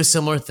 but do a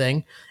similar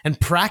thing and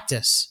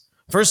practice.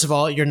 First of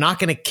all, you're not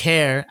going to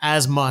care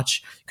as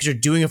much because you're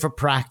doing it for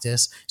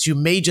practice. So you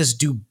may just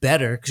do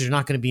better because you're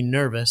not going to be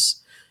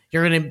nervous.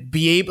 You're going to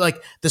be able,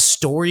 like, the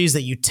stories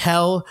that you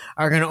tell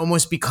are going to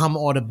almost become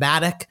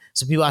automatic.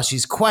 So people ask you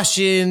these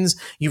questions.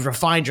 You've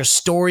refined your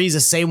stories the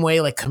same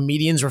way like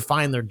comedians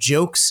refine their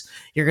jokes.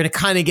 You're going to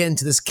kind of get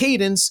into this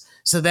cadence.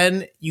 So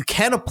then you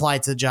can apply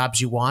to the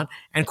jobs you want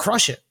and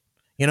crush it.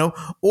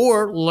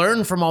 Or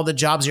learn from all the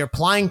jobs you're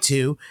applying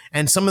to,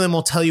 and some of them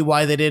will tell you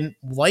why they didn't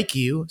like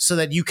you so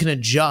that you can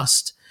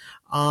adjust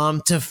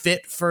to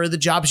fit for the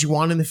jobs you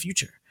want in the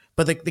future.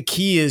 But the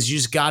key is you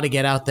just got to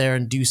get out there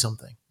and do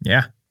something.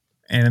 Yeah.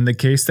 And in the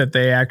case that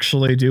they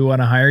actually do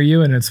want to hire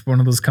you and it's one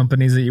of those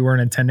companies that you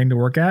weren't intending to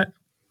work at,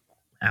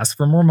 ask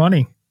for more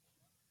money.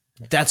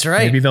 That's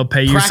right. Maybe they'll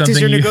pay you Practice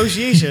something. Your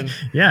negotiation.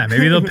 Yeah,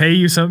 maybe they'll pay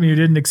you something you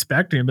didn't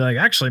expect, and you'll be like,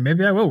 actually,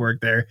 maybe I will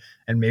work there.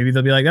 And maybe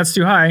they'll be like, that's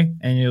too high,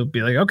 and you'll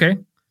be like, okay,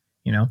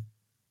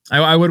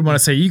 I wouldn't want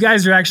to say you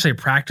guys are actually a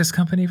practice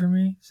company for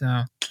me.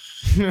 So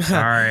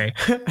sorry.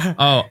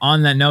 Oh,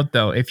 on that note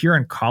though, if you're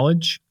in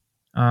college,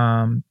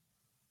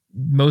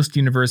 most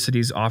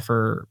universities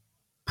offer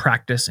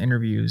practice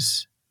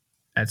interviews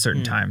at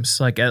certain times.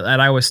 Like at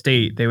Iowa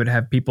State, they would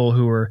have people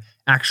who were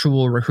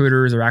actual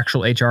recruiters or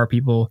actual HR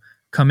people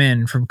come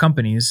in from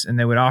companies, and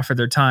they would offer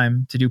their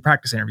time to do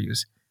practice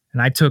interviews.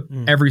 And I took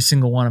every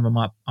single one of them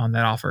up on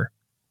that offer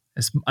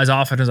as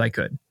often as I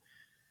could,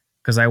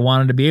 because I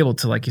wanted to be able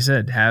to, like you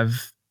said,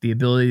 have the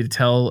ability to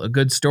tell a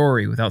good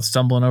story without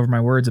stumbling over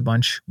my words a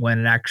bunch when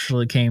it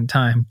actually came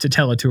time to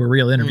tell it to a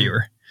real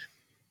interviewer.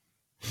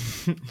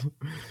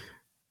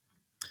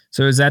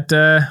 So is that,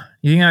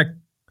 you think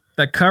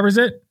that covers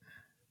it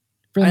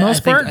for the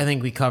most part? I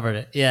think we covered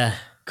it. Yeah.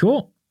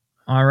 Cool.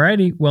 All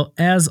righty. Well,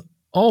 as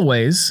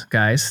always,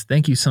 guys,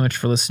 thank you so much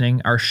for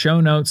listening. Our show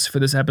notes for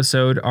this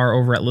episode are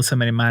over at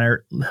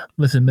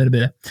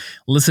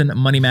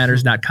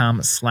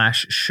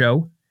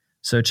listenmoneymatters.com/show.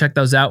 So check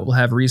those out. We'll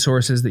have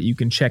resources that you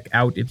can check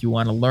out if you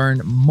want to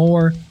learn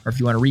more or if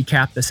you want to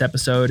recap this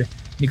episode.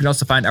 You can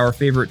also find our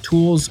favorite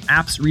tools,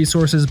 apps,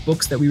 resources,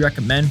 books that we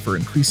recommend for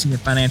increasing your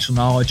financial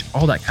knowledge,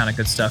 all that kind of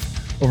good stuff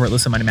over at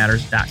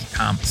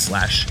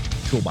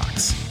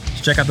listenmoneymatters.com/toolbox.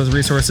 Check out those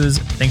resources.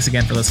 Thanks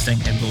again for listening,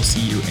 and we'll see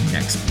you in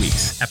next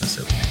week's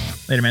episode.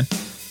 Later, man.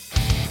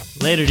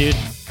 Later, dude.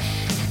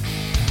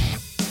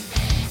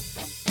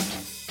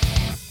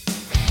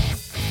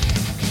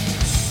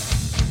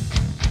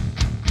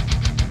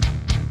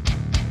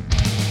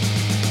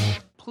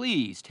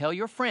 Please tell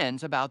your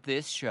friends about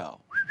this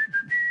show.